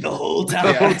me the whole time.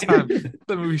 The whole time.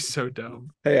 That movie's so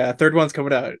dumb. Hey, third one's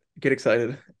coming out. Get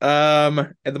excited.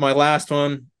 And then my last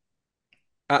one,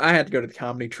 I had to go to the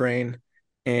comedy train,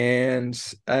 and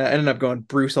I ended up going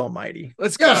Bruce Almighty.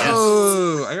 Let's go.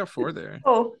 Oh, I got 4 there.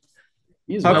 Oh,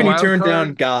 How can you turn card?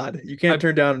 down God? You can't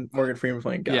turn down Morgan Freeman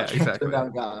playing God. Yeah, exactly. Turn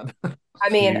down God. I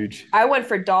mean, Huge. I went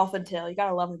for Dolphin Tail. You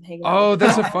gotta love him hanging out. Oh, with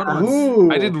that's a him. fun one.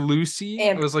 Ooh. I did Lucy.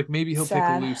 And I was like, maybe he'll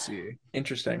sad. pick Lucy.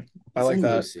 Interesting. I like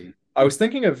that. Lucy. I was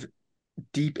thinking of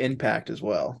Deep Impact as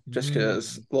well, just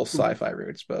because little sci-fi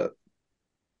roots, but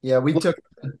Yeah, we took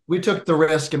the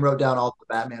risk and wrote down all the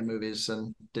Batman movies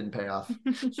and didn't pay off.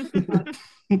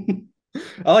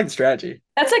 I like the strategy.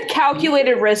 That's a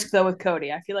calculated risk though with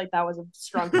Cody. I feel like that was a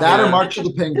strong. That or March of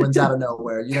the Penguins out of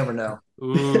nowhere. You never know.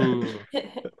 Ooh.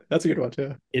 That's a good one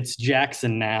too. It's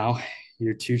Jackson now.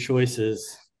 Your 2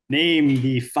 choices. Name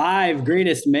the 5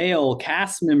 greatest male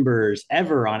cast members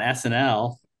ever on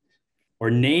SNL,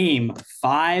 or name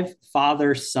 5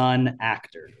 father-son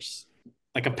actors.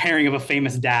 Like a pairing of a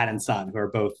famous dad and son who are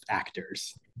both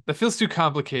actors. That feels too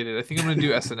complicated. I think I'm gonna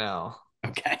do SNL.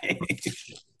 Okay.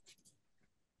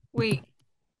 Wait,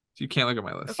 You can't look at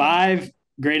my list. 5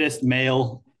 greatest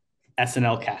male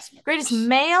SNL cast members. greatest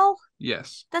male?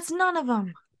 Yes. That's none of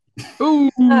them. Ooh.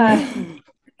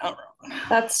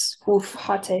 That's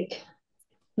hot take.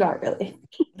 Not really.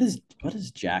 What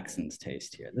is Jackson's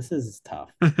taste here? This is tough.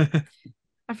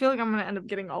 I feel like I'm gonna end up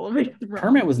getting all of it wrong.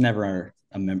 Kermit was never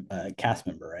a cast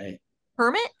member, right?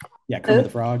 Hermit? Yeah, Kermit the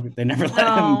Frog. They never let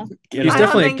No. him get He's on.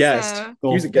 definitely a guest. So.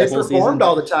 He was a They guest. Full performed season.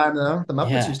 all the time though. The Muppets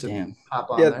Yeah, used to damn.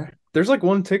 hop on Yeah. there. There's like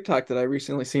one TikTok that I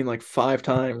recently seen like 5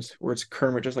 times where it's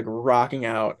Kermit just like rocking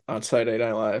out on Saturday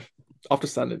Night Live. I'll have to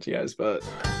send it to you guys, but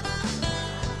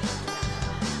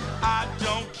I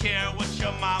don't care what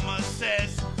your mama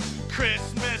says.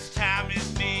 Christmas time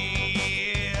is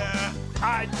near.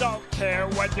 I don't care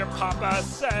what your papa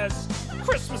says.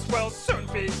 Christmas will soon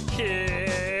be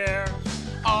here.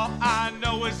 All I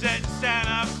know is that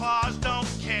Santa Claus don't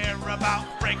care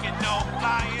about breaking no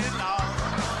flying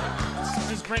laws.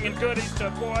 Santa's bringing goodies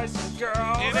to boys and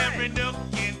girls. In every nook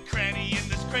and cranny in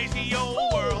this crazy old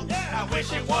world. I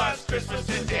wish it was Christmas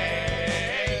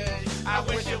today. I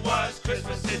wish it was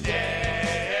Christmas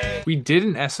today. We did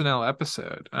an SNL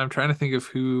episode. I'm trying to think of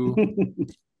who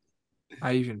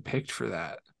I even picked for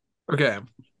that. Okay.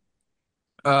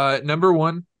 Number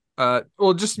 1.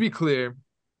 Well, just to be clear,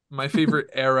 my favorite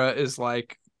era is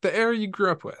like the era you grew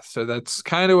up with. So that's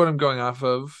kind of what I'm going off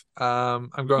of. I'm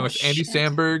going with Andy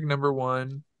Samberg, number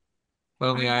 1.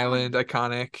 Lonely Island,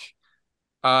 iconic.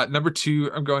 Number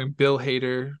 2, I'm going Bill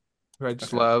Hader, who I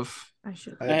just love. I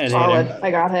should. Solid. I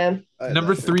got him.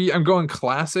 Number 3, I'm going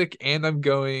classic, and I'm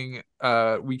going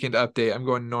Weekend Update. I'm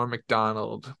going Norm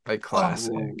Macdonald, like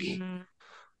classic.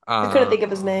 I couldn't think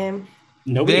of his name.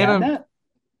 Nobody Then had that?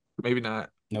 Maybe not.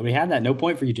 Nobody had that. No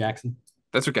point for you, Jackson.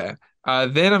 That's okay.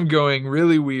 Then I'm going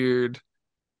really weird.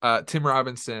 Tim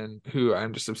Robinson, who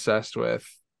I'm just obsessed with.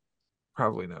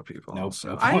 Probably know people. Nope.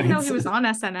 So. I didn't know he was on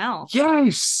SNL.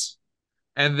 Yes.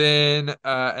 And then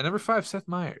at number 5, Seth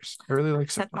Meyers. I really like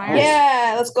Seth Meyers.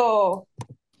 Yeah, let's go.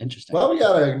 Interesting. Well, we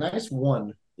got a nice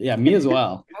one. Yeah, me as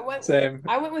well. Same.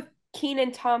 I went with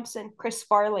Keenan Thompson, Chris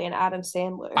Farley, and Adam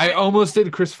Sandler. I almost did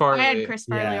Chris Farley. I had Chris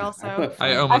Farley also.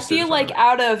 I feel like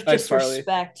out of Nice Farley.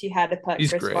 disrespect, you had to put He's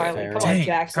Chris great. Farley. Come Dang, on,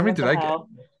 Jackson. how many what did the I get? hell?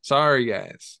 Sorry,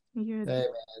 guys. Hey man,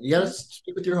 you gotta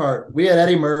speak with your heart. We had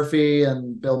Eddie Murphy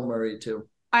and Bill Murray too.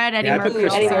 I had Eddie Yeah, I put Murphy.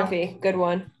 Chris Eddie also. Murphy, good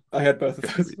one. I had both of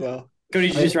those as well. Cody,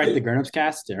 did you just write the Grown Ups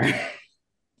cast? Or? I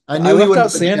I knew he left would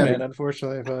out Sandman,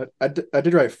 unfortunately, but I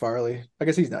did write Farley. I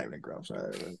guess he's not even a grown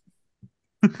up either.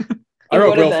 I wrote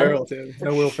would've Will been, Ferrell too. for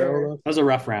No Will sure. Ferrell. That was a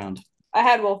rough round. I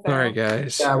had Will All Ferrell. right,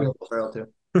 guys. Yeah, we have Will Ferrell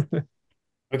too.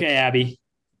 Okay, Abby.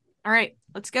 All right,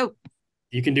 let's go.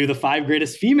 You can do the 5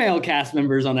 greatest female cast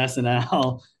members on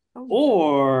SNL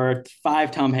or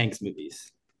 5 Tom Hanks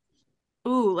movies.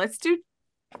 Ooh, let's do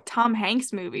Tom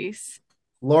Hanks movies.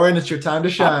 Lauren, it's your time to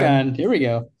shine. Top Gun. Here we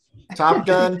go. Top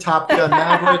Gun, Top Gun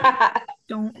Maverick.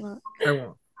 Don't look. I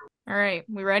won't. All right,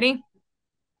 we ready?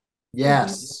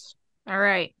 Yes. All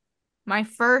right. My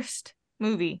first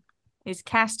movie is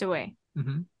Castaway.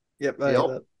 Mm-hmm. Yep. I got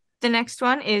that. The next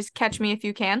one is Catch Me If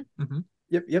You Can. Mm-hmm.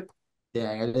 Yep.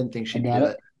 Dang, I didn't think she'd got get it.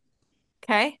 it.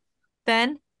 Okay.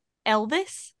 Then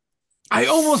Elvis. I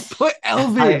almost put I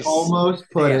Elvis. almost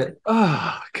put it.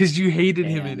 Because you hated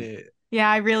him in Damn. it. Yeah,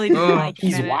 I really didn't like him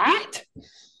He's in it. what?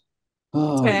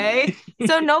 Oh, Okay.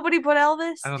 So nobody put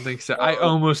Elvis? I don't think so. I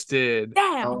almost did.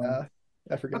 Damn.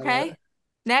 I forgot. Okay. That.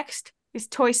 Next is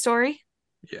Toy Story.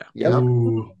 Yeah. Yep.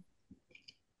 Ooh.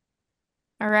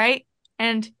 All right.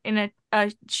 And in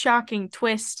a shocking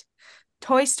twist,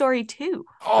 Toy Story 2.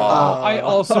 I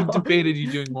also debated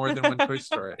you doing more than one Toy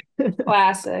Story.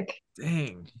 Classic.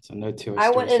 Dang. So no Toy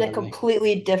I went in Story, a sadly.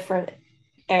 completely different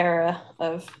era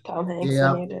of Tom Hanks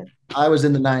Yeah. than you did. I was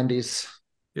in the 90s.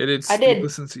 Yeah, did I did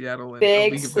Sleepless in Seattle and A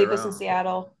Big League of Their Sleepless in Own.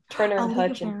 Seattle, Turner A and League of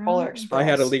Hutch, Their and Polar Own. Express. I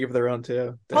had a League of Their Own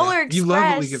too. Polar You Express.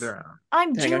 love A League of Their Own.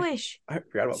 I'm Dang, Jewish. I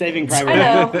forgot about Saving that. Private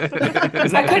I Ryan. know.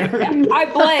 Is that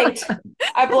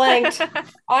I blanked.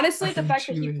 Honestly, the I'm fact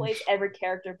that he Jewish. plays every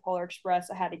character in Polar Express,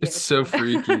 I had to give It's it so to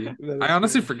him. freaky. That is I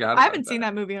honestly weird. forgot I about haven't seen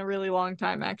that movie in a really long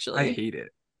time, actually. I hate it.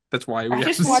 That's why we I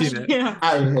just haven't watched seen it. Yeah.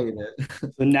 I hate it.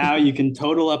 So now you can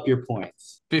total up your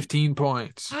points. 15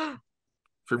 points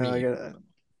for me. I got that.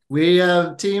 We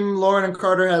have Team Lauren and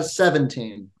Carter has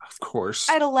 17. Of course.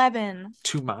 At 11.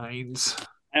 2 minds.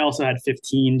 I also had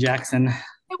 15, Jackson. It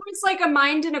was like a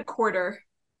mind and a quarter.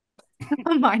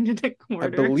 A mind and a I quarter.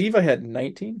 believe I had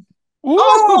 19.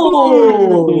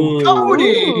 Oh,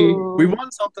 Cody! We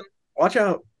won something. Watch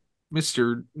out.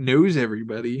 Mr. Knows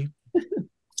Everybody.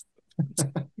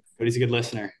 But he's a good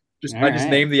listener. I just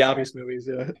named the obvious movies.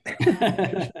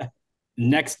 Yeah.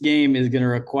 Next game is going to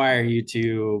require you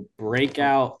to break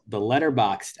out the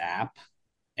Letterboxd app,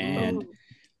 and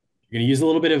you're going to use a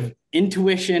little bit of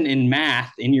intuition and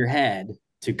math in your head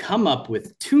to come up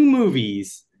with 2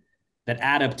 movies that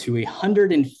add up to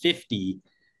 150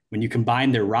 when you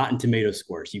combine their Rotten Tomato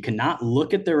scores. You cannot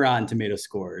look at their Rotten Tomato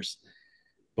scores,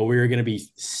 but we're going to be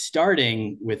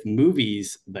starting with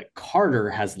movies that Carter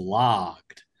has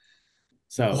logged.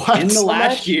 So in the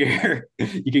last year,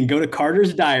 you can go to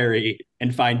Carter's diary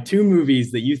and find 2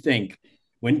 movies that you think,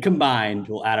 when combined,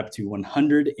 will add up to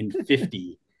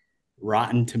 150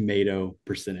 Rotten Tomato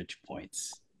percentage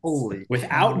points. Holy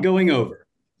without going over.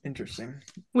 Interesting.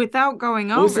 Without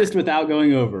going over. Closest without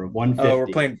going over, 150. Oh, we're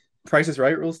playing Price is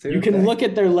Right rules too? You can look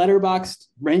at their Letterboxd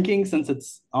ranking since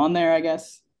it's on there, I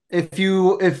guess. If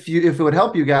it would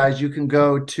help you guys, you can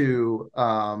go to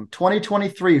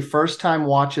 2023 first time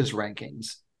watches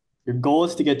rankings. Your goal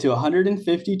is to get to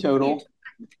 150 total.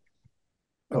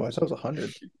 Oh, I thought it was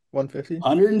 100. 150?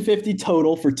 150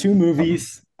 total for 2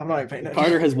 movies I'm not even paying attention.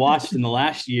 Carter has watched in the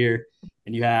last year,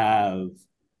 and you have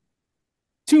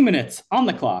 2 minutes on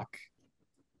the clock.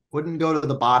 Wouldn't go to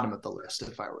the bottom of the list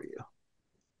if I were you.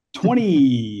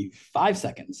 25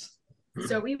 seconds.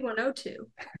 So we 102.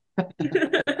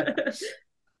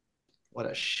 What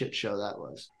a shit show that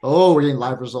was. Oh, we're getting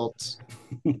live results.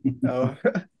 Oh.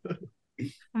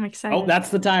 I'm excited. Oh, that's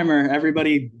the timer.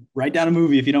 Everybody write down a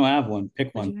movie if you don't have one.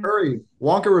 Pick one. Hurry.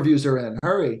 Wonka reviews are in.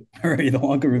 Hurry. Hurry, the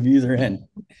Wonka reviews are in.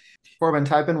 Corbin,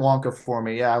 type in Wonka for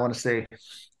me. Yeah, I want to see.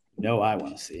 No, I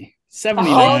want to see.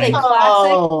 79. Holiday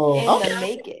classic Oh, in okay. the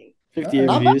making. 58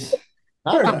 Not reviews.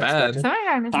 Not bad.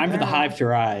 Time for the hive to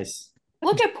rise.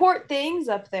 Look at Port Things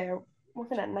up there.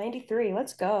 Looking at 93.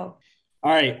 Let's go.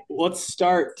 All right, let's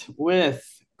start with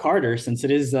Carter, since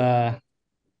it is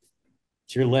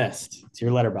it's your list. It's your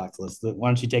letterbox list. Why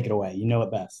don't you take it away? You know it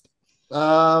best.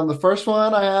 The first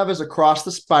one I have is Across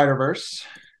the Spider-Verse.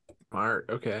 Smart.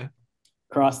 Okay.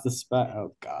 Across the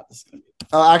Oh God, this is gonna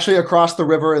be Actually, Across the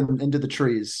River and Into the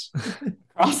Trees.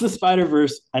 Across the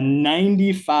Spider-Verse, a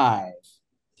 95.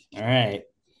 All right.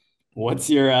 What's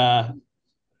your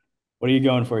what are you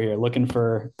going for here? Looking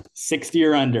for 60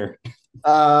 or under?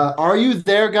 Are You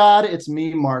There, God? It's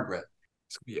Me, Margaret.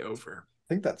 It's gonna be over.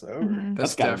 I think that's over. Mhm.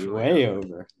 That's got to be way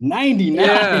over. 99.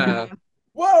 Yeah.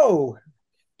 Whoa.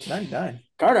 99.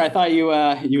 Carter, I thought you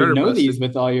Carter would know busted. these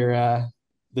with all your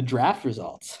the draft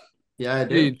results. Yeah, I Yeah,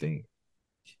 do. you'd think.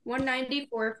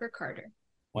 194 for Carter.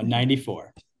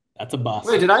 194. That's a bust.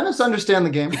 Wait, did I misunderstand the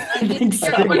game? I think so.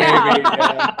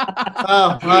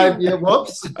 Yeah,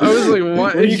 whoops. I was like,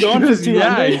 what? Were you going for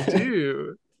Yeah, I 200?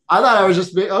 do. I thought I was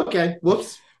just okay.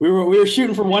 Whoops. We were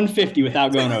shooting for 150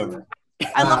 without going over.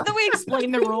 I love that we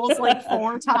explained the rules like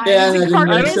 4 times. Yeah, and I and didn't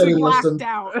Carter make sense is of blacked listen.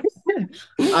 out.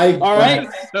 All right.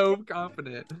 So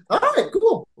confident. All right,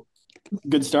 cool.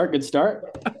 Good start. Good start.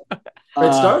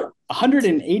 Great start.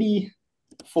 182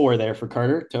 194 there for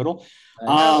Carter total.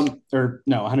 Nice. Or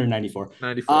no, 194.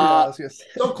 94.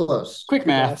 So close. Quick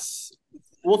maths.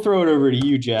 We'll throw it over to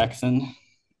you, Jackson.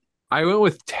 I went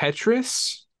with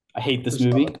Tetris. I hate this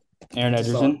movie. Aaron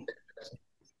Edgerton.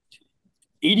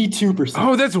 82%.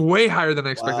 Oh, that's way higher than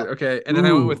I expected. Wow. Okay, and then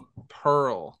I went with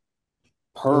Pearl.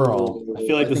 Pearl. I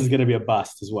feel like this is going to be a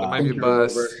bust as well. It might be a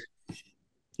bust.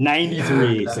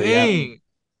 93. Yeah, So, dang.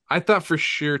 I thought for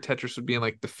sure Tetris would be in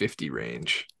like the 50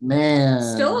 range. Man.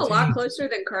 Still a lot closer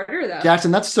than Carter, though.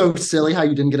 Jackson, that's so silly how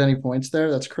you didn't get any points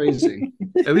there. That's crazy.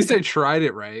 At least I tried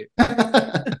it right.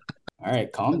 All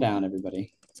right, calm down,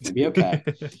 everybody. It's going to be okay.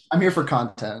 I'm here for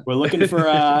content. We're looking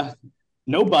for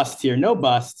no busts here. No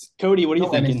busts. Cody, what are you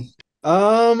thinking?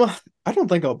 I don't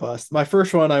think I'll bust. My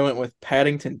first one, I went with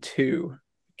Paddington 2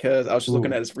 because I was just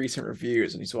looking at his recent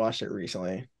reviews and he's watched it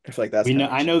recently. I feel like that's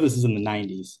I know this is in the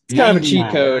 90s. It's kind of a cheat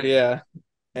code, yeah.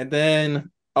 And then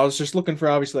I was just looking for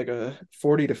obviously like a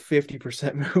 40 to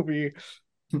 50% movie.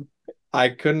 I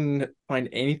couldn't find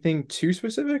anything too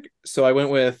specific, so I went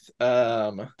with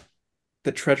The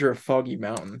Treasure of Foggy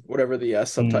Mountain, whatever the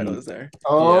subtitle is there.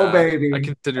 Oh, Yeah, baby. I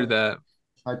considered that.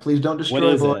 All right, please don't destroy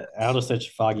What is boy. it? Out of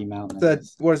such Foggy Mountain.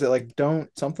 What is it, like don't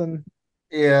something?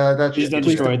 Yeah, that's Please don't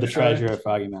destroy the treasure of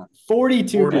Foggy Mountain.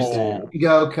 42%. You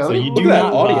go, Cody. So you Look do at that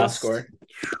not audience bust. score.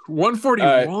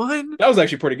 141? That was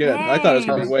actually pretty good. I thought it was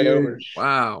going to be way over.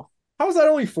 Wow. How was that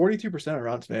only 42% on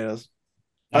Rotten Tomatoes?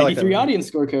 I like that 93 movie. audience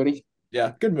score, Cody.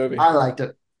 Yeah, good movie. I liked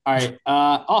it. All right,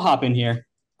 I'll hop in here.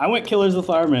 I went Killers of the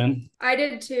Flower Moon. I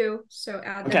did too. So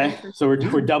add that. Okay, so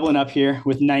we're doubling up here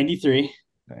with 93.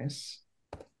 Nice.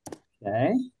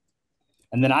 Okay.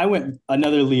 And then I went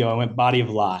another Leo. I went Body of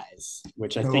Lies,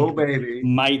 which I think baby.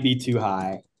 might be too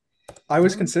high. I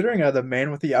was considering The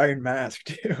Man with the Iron Mask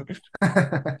too.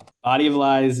 Body of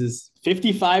Lies is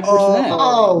 55%.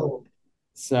 Oh.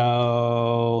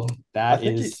 So I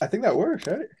think that works,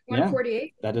 right?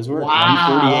 148. That does work. Wow.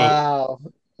 148. Wow.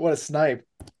 What a snipe.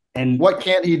 And what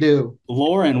can't he do?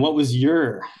 Lauren, what was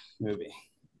your movie?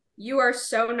 You are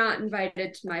so not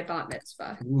invited to my bat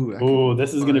mitzvah. Ooh,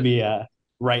 this is going to be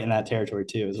right in that territory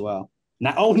too as well.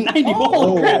 90.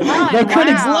 Oh, crap. wow. The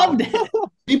critics loved it.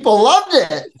 People loved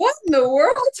it. What in the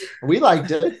world? We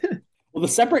liked it. Well, the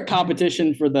separate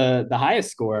competition for the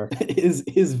highest score is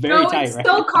very tight, it's right?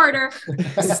 Still Carter.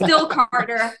 Still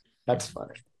Carter. That's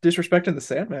funny. Disrespecting the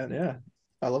Sandman, yeah.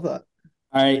 I love that.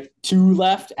 All right, 2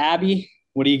 left. Abby,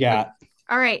 what do you got?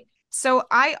 All right. So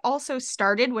I also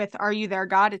started with Are You There,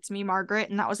 God? It's Me, Margaret,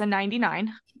 and that was a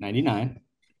 99. 99.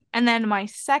 And then my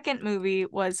second movie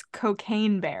was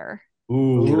Cocaine Bear.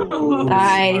 Ooh.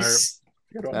 Nice.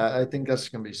 I think that's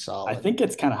going to be solid. I think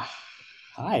it's kind of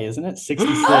high, isn't it?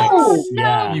 66. Oh,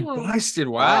 Yeah. You busted.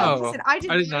 Wow. Listen, I did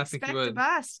not not think expect you to would.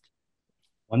 bust.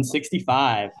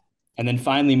 165. And then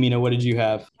finally, Mina, what did you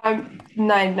have? I'm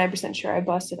 99% sure I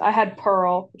busted. I had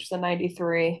Pearl, which was a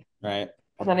 93. Right.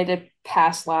 And then I did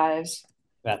Past Lives.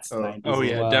 That's 90. Oh,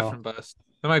 yeah, well. definite bust.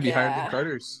 That might be higher Yeah. than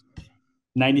Carter's.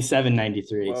 97,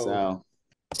 93. Whoa. So,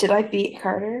 Did I beat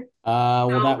Carter?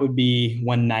 well, that would be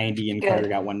 190, and Good. Carter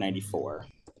got 194.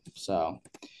 So,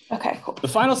 Okay, cool. the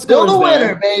final score Still is the winner,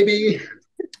 there. baby.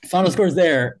 Final score is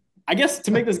there. I guess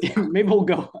to make this game, maybe we'll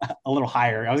go a little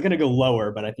higher. I was going to go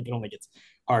lower, but I think it only gets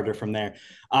harder from there.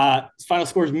 Final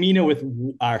score is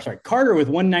Carter with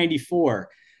 194,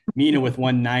 Mina with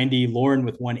 190, Lauren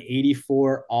with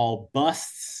 184, all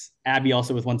busts. Abby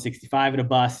also with 165 and a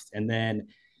bust. And then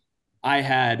I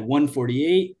had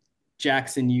 148.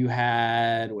 Jackson, you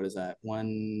had, what is that?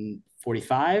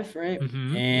 145, right?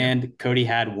 Mhm, And Cody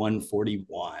had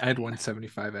 141. I had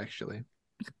 175 actually.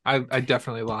 I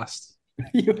definitely lost.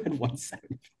 You had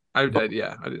 170. I did,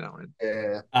 yeah. I did not win.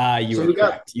 Yeah. You So were we got-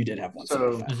 correct. You did have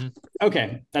So, 175.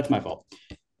 Okay, that's my fault.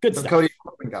 Good so stuff. Cody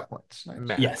got points. Nice.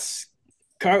 Math. Yes.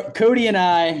 Cody and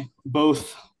I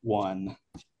both won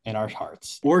in our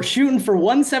hearts. We're shooting for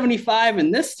 175,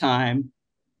 and this time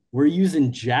we're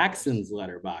using Jackson's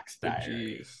letterbox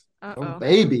diary. Jeez. Oh,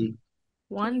 baby.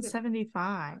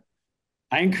 175.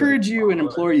 I encourage you and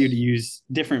implore you to use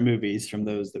different movies from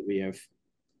those that we have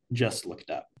just looked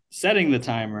up. Setting the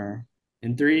timer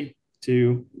in 3,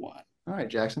 2, 1. All right,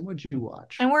 Jackson, what'd you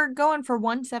watch? And we're going for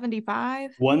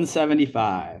 175.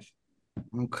 175.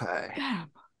 Okay. Damn.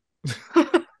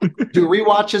 Do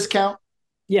rewatches count?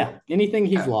 Yeah, anything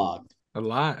he's Okay. logged. A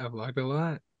lot. I've logged a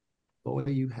lot. What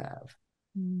do you have?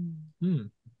 Hmm.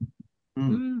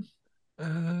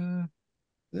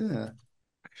 Yeah.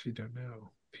 Actually don't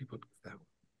know. People do that one.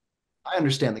 I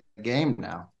understand the game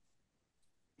now.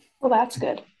 Well, that's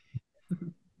good.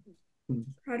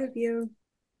 Proud of you.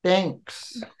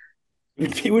 Thanks.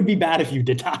 It would be bad if you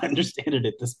did not understand it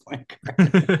at this point.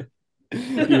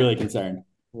 be really concerned.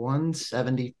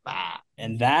 175.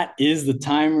 And that is the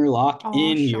timer. Lock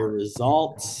in your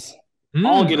results.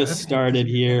 I'll get us started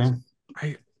here.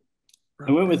 I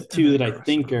went with two that I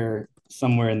think are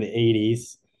somewhere in the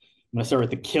 80s. I'm going to start with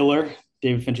The Killer.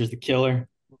 David Fincher's The Killer.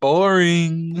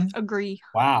 Boring. Agree.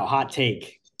 Wow, hot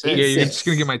take. Yeah, you're just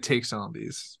going to get my takes on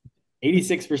these.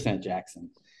 86%, Jackson,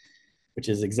 which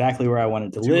is exactly where I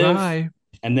wanted to live. High.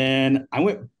 And then I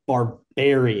went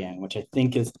Barbarian, which I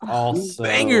think is also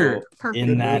banger.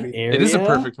 In that area. It is a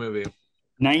perfect movie.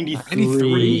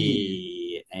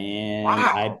 93. And wow.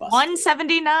 I busted.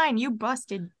 179. You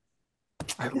busted.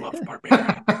 I love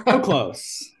Barbarian. So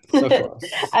close. So close.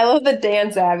 I love the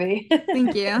dance, Abby.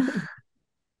 Thank you.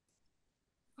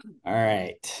 All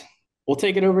right. We'll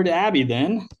take it over to Abby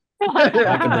then. I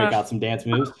can break out some dance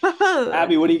moves.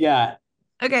 Abby, what do you got?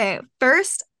 Okay.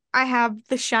 First, I have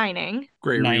The Shining.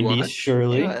 Great 90s,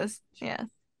 surely. It was, yeah.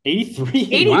 83.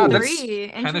 83. Wow,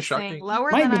 interesting. shocking.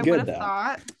 Lower Might than be I good, would have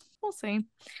thought. We'll see.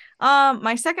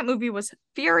 My second movie was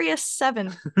Furious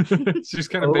 7. She's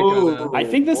kind of big on that. I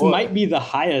think this might be the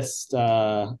highest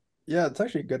yeah, it's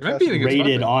actually good.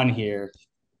 Rated on here.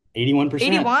 81%.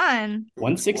 81.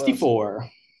 164.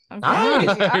 Okay.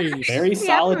 Nice. Very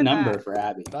solid number for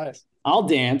Abby. Nice. I'll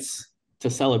dance to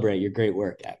celebrate your great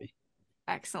work, Abby.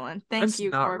 Excellent. Thank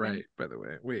you, not Corbin. right, by the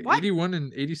way. Wait, what? 81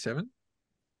 and 87?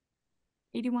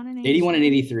 81 and 87. 81 and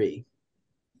 83.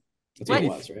 That's what it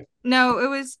was, right? No, it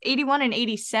was 81 and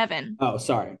 87. Oh,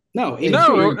 sorry. No,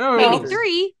 83. No.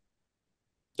 83.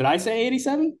 Did I say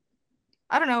 87?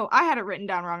 I don't know. I had it written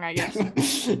down wrong, I guess.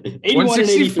 81 and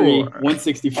 83.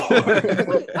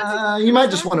 164. You might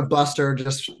just want to bust her.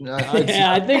 Just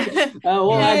yeah, I think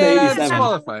we'll have the 87.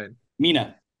 Disqualified.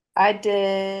 Mina. I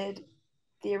did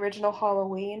the original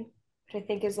Halloween, which I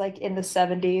think is like in the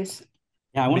 70s.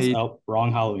 Yeah, I want to. Oh,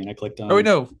 wrong Halloween. I clicked on. Oh, wait,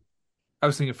 no. I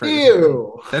was thinking Friday.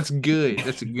 Ew. That's good.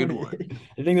 That's a good one.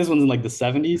 I think this one's in like the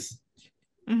 70s.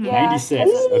 Mm-hmm. Yeah. 96.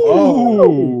 Okay.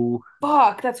 Oh.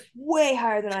 Fuck, that's way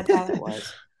higher than I thought it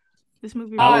was. This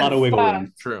movie. Not a lot of wiggle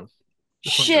room. True.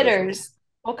 Shitters.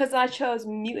 Well, because I chose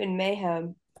Mutant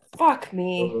Mayhem. Fuck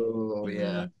me. Oh,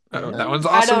 yeah. That one's awesome.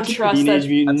 I don't trust it.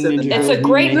 It's a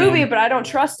great movie, but I don't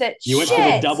trust it. You went for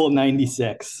the double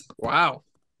 96. Wow.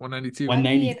 192.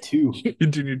 192.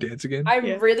 Continue dance again.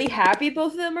 I'm really happy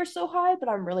both of them are so high, but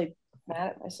I'm really mad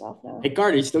at myself now. Hey,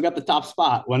 Carter, you still got the top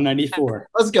spot, 194.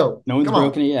 Let's go. No one's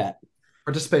broken it yet.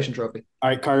 Participation trophy. All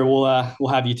right, Carter, we'll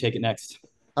have you take it next.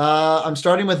 I'm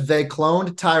starting with They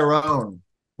Cloned Tyrone,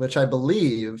 which I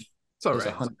believe it's all is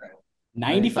right.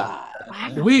 95.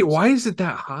 Wow. Wait, why is it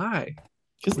that high?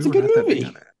 Because it's a good movie.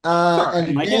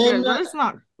 And then, it's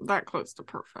not that close to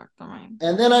perfect. I mean,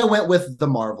 and then I went with The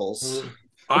Marvels.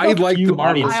 I like The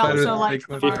Marvels. I also like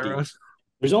The Marvels.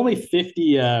 There's only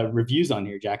 50 reviews on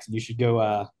here, Jackson. You should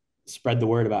go spread the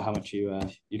word about how much you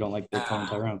don't like They Cloned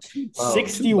Tyrone.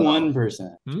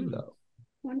 61%.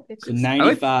 So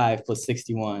 95 plus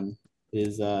 61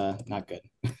 is not good.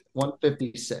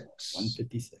 156.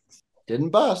 156. Didn't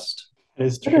bust. That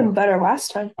is Could have been true. better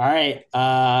last time. All right.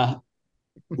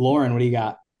 Lauren, what do you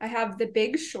got? I have The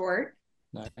Big Short.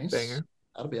 Nice. Banger.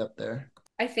 That'll be up there.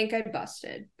 I think I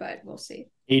busted, but we'll see.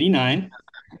 89.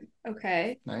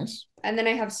 Okay. Nice. And then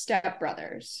I have Step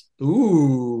Brothers.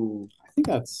 Ooh. I think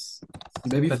that's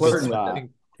maybe flirting with that.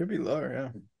 Could be lower, yeah.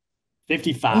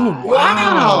 55. Oh,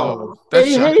 wow.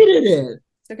 They hated it.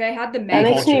 It's okay. I had the That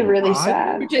makes me really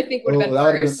sad. Which I think would have been that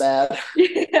would have worse.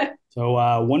 been bad. So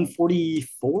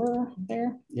 144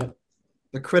 there. Yep.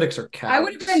 The critics are cowards. I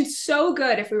would have been so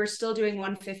good if we were still doing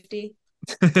 150.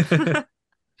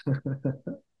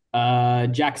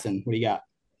 Jackson, what do you got?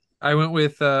 I went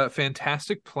with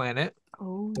Fantastic Planet.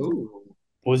 oh,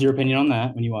 What was your opinion on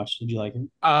that when you watched? Did you like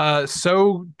it?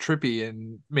 So trippy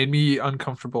and made me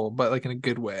uncomfortable, but like in a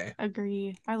good way.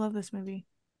 agree. I love this movie.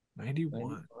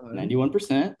 91.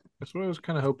 91%. That's what I was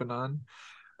kind of hoping on.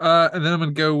 And then I'm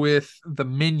gonna go with The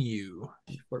Menu.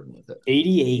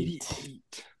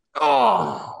 88.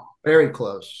 Oh, very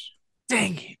close.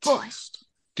 Dang it!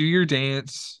 Do your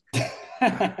dance.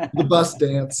 The bus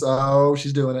dance. Oh,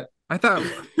 she's doing it. I thought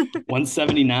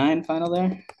 179 final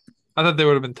there. I thought they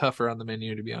would have been tougher on The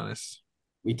Menu, to be honest.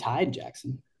 We tied,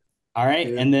 Jackson. All right,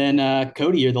 and then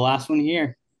Cody, you're the last one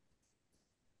here.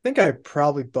 I think I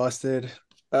probably busted.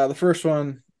 The first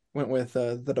one went with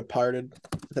The Departed.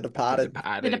 The Departed.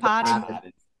 The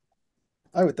Departed.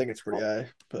 I would think it's pretty high,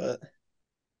 but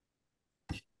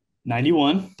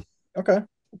 91. Okay,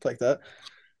 we'll take that.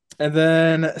 And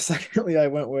then secondly, I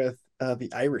went with The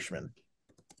Irishman.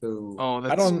 Ooh. Oh,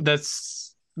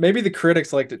 that's maybe the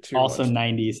critics liked it too. Also much.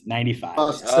 90s, 95.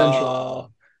 Bust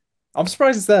Central. I'm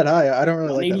surprised it's that high. I don't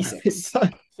really like that. 186.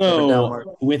 Down, So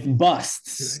Mark. with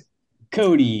busts,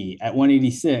 Cody at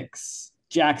 186,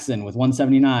 Jackson with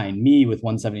 179, me with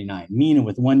 179, Mina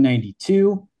with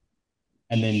 192,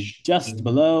 and then just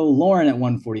below, Lauren at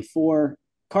 144,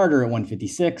 Carter at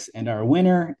 156, and our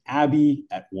winner, Abby,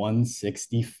 at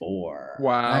 164.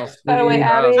 Wow. Nice. By the way,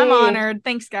 Abby. I'm honored.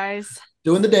 Thanks, guys.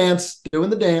 Doing the dance.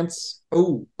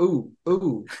 Oh.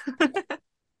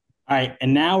 All right,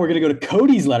 and now we're going to go to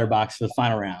Cody's letterbox for the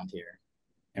final round here.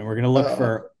 And we're going to look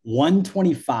for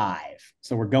 125.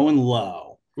 So we're going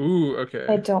low. Ooh, okay.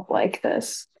 I don't like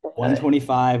this.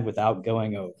 125 without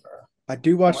going over. I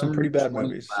do watch some pretty bad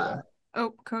movies. So.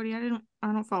 Oh, Cody, I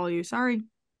don't follow you. Sorry.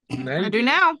 Now I do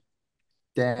now.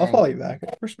 Dang. I'll follow you back.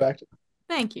 Respect.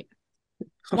 Thank you.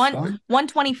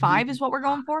 125 is what we're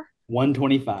going for?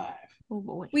 125. Oh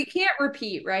boy. We can't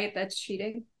repeat, right? That's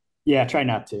cheating. Yeah, try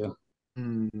not to.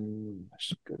 There's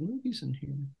some good movies in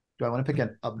here. Do I want to pick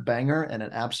a banger and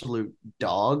an absolute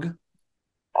dog?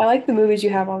 I like the movies you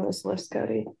have on this list,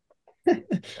 Cody. Yeah,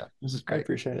 this is I great.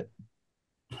 appreciate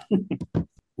it.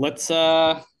 Let's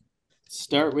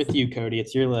start with you, Cody.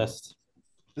 It's your list.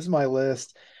 This is my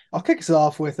list. I'll kick us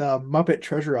off with Muppet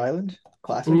Treasure Island.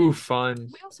 Classic. Ooh, fun.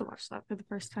 We also watched that for the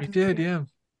first time. You did, yeah.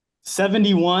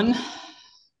 71.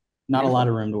 Not a lot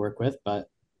of room to work with, but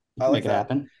I like make it that.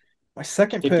 happen. My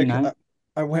second 59. pick,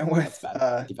 I went with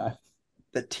That's 55.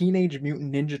 the Teenage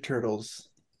Mutant Ninja Turtles,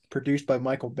 produced by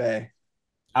Michael Bay.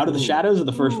 Out of the Shadows or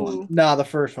the first one? Nah, the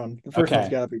first one. The first Okay.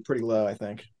 one's got to be pretty low, I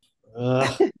think.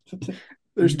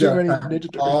 There's too many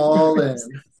Ninja Turtles. All in.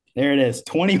 There it is.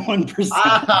 21%.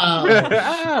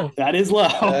 Wow. That is low.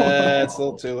 It's a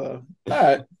little too low. All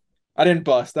right. I didn't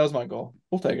bust. That was my goal.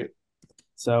 We'll take it.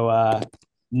 So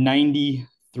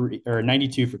 93 or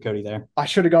 92 for Cody there. I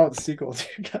should have gone with the sequel,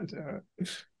 too. God damn it.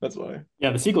 That's why.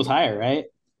 Yeah, the sequel's higher, right?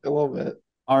 A little bit.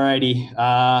 Alrighty.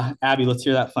 Abby, let's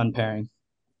hear that fun pairing.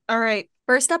 All right.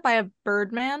 First up, I have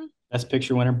Birdman. Best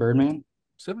picture winner, Birdman.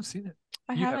 Still haven't seen it.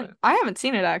 I You haven't. I haven't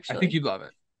seen it actually. I think you'd love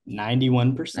it.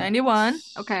 91%. 91.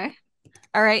 Okay.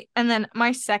 All right. And then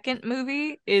my second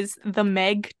movie is The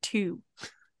Meg 2.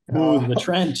 Ooh, The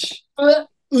Trench. That's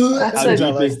How a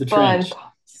deep is the fun. trench?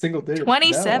 Single digit.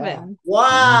 27.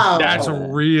 Wow. That's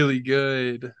really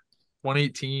good.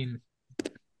 118.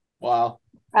 Wow.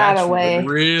 Out That's of way.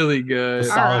 really good. A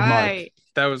solid mark. right.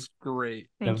 That was great.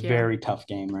 A Thank you. very tough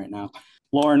game right now.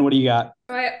 Lauren, what do you got?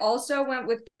 I also went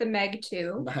with the Meg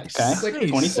 2, Nice. Okay. which is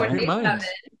 27. 27,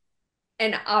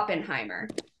 and Oppenheimer.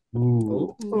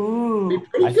 Ooh. Ooh.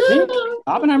 Pretty I good. think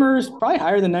Oppenheimer is probably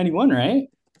higher than 91, right?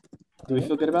 Do we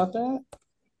feel good about that?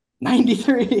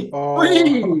 93.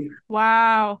 Oh.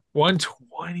 Wow.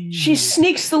 120. She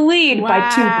sneaks the lead by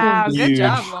 2 Wow. points. Good Huge.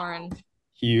 job, Lauren.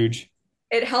 Huge.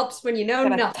 It helps when you know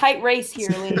Got a nothing. tight race here,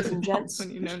 ladies and gents.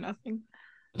 When you know nothing.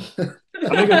 I'm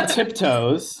gonna go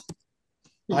Tiptoes.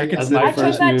 I As consider my I took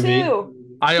first that movie. too.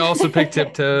 I also picked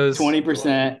Tiptoes.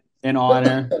 20% in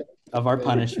honor of our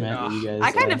punishment that you guys.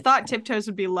 I kind of thought Tiptoes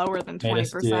would be lower than made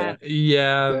us do 20%. it.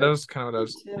 Yeah, that was kind of what I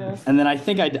was. Yeah. And then I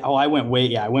think I went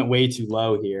way too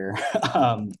low here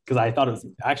because I thought it was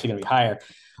actually gonna be higher.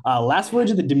 Last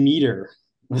Words of the Demeter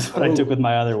was what I took with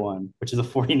my other one, which is a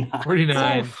 49.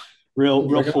 49. Real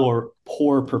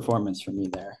poor performance for me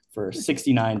there for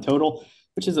 69 total,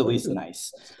 which is at least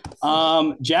nice.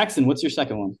 Jackson, what's your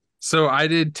second one? So I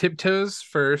did Tiptoes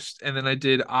first, and then I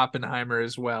did Oppenheimer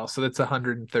as well. So that's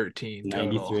 113 total.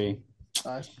 93.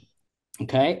 Nice.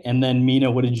 Okay, and then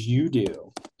Mina, what did you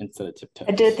do instead of Tiptoes?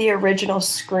 I did the original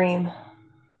Scream.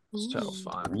 So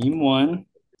fun. Dream 1,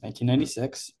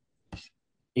 1996,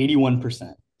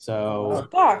 81%. So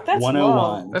Fuck, that's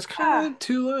 101. low. That's kind of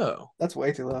too low. That's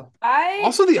way too low. I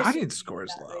Also, the disagree audience score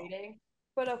is with that low. rating,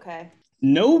 but okay.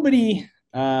 nobody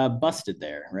busted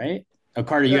there, right? Oh,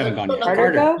 Carter, you haven't gone yet.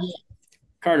 Carter, go?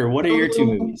 Carter, what are your two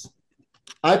movies?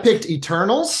 I picked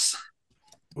Eternals.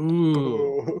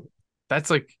 Ooh. That's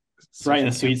like Right in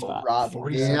the sweet spot. Rob.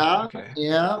 47. Yeah. Okay.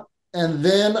 Yeah. And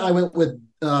then I went with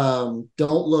Don't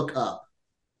Look Up.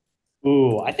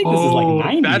 Ooh, I think this is like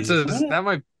 90s. That's isn't it? that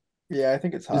might. Yeah, I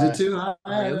think it's high. Is it too high?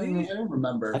 Really? I don't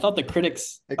remember. I thought the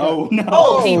critics. It got- Oh no!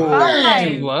 Oh, Fifty-five.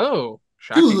 Too low. too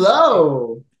Shocking.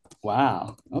 low.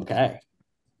 Wow. Okay.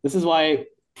 This is why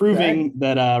proving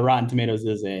that Rotten Tomatoes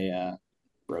is a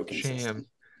broken Sham. system.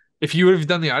 If you would have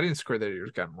done the audience score there, you would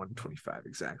have gotten 125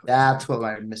 exactly. That's what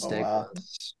my mistake wow.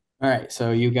 was. All right,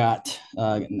 so you got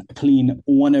a clean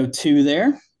 102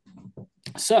 there.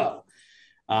 So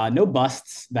no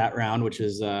busts that round, which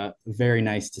is very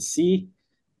nice to see.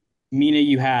 Mina,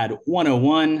 you had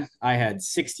 101. I had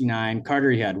 69. Carter,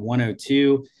 you had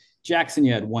 102. Jackson,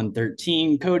 you had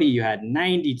 113. Cody, you had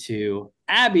 92.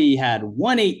 Abby had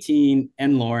 118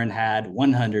 and Lauren had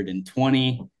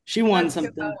 120. She won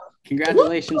something.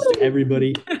 Congratulations to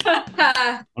everybody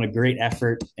on a great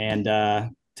effort. And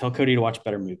tell Cody to watch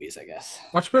better movies, I guess.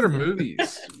 Watch better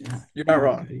movies. Yeah. You're not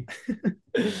wrong.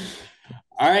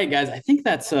 All right, guys. I think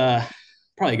that's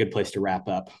probably a good place to wrap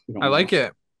up. I like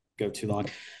it. Go too long.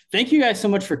 Thank you guys so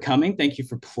much for coming. Thank you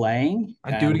for playing.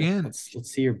 I'd do it again. Let's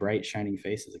see your bright, shining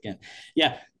faces again.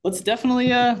 Yeah, let's definitely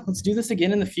let's do this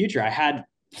again in the future. I had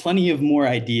plenty of more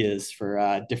ideas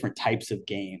for different types of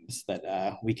games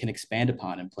that we can expand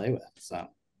upon and play with. So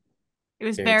it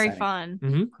was very fun.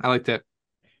 Mm-hmm. I liked it.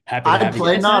 I'd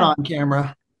play not on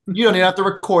camera. You don't even have to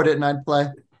record it, and I'd play.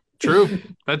 True.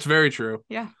 That's very true.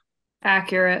 Yeah.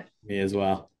 Accurate. Me as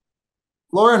well.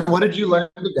 Lauren, what did you learn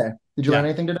today? Did you learn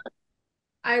anything today?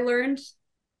 I learned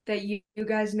that you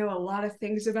guys know a lot of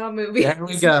things about movies. There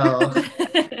we go.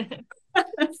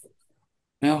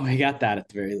 No, we got that at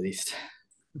the very least.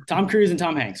 Tom Cruise and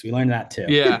Tom Hanks. We learned that too.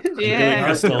 Yeah. Yeah.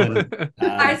 I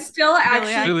still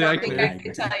actually Billy don't think I Eichner.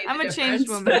 can tell you. I'm the a changed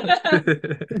difference.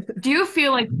 woman. Do you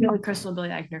feel like Billy Crystal and Billy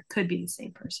Eichner could be the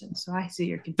same person? So I see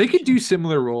your confusion. They could do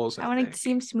similar roles. I want to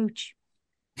see him smooch.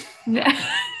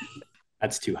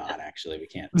 That's too hot, actually. We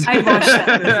can't. I watched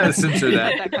that. Censor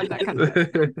that. Cut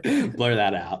that. Blur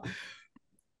that out.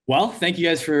 Well, thank you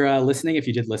guys for listening. If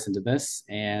you did listen to this,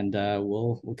 and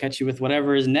we'll catch you with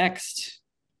whatever is next.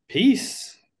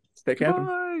 Peace. Stay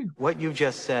camping. What you've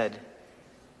just said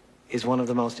is one of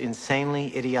the most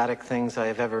insanely idiotic things I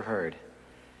have ever heard.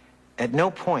 At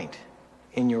no point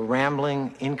in your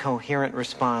rambling, incoherent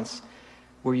response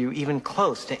were you even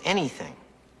close to anything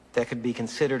that could be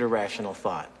considered a rational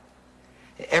thought.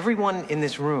 Everyone in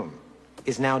this room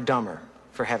is now dumber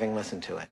for having listened to it.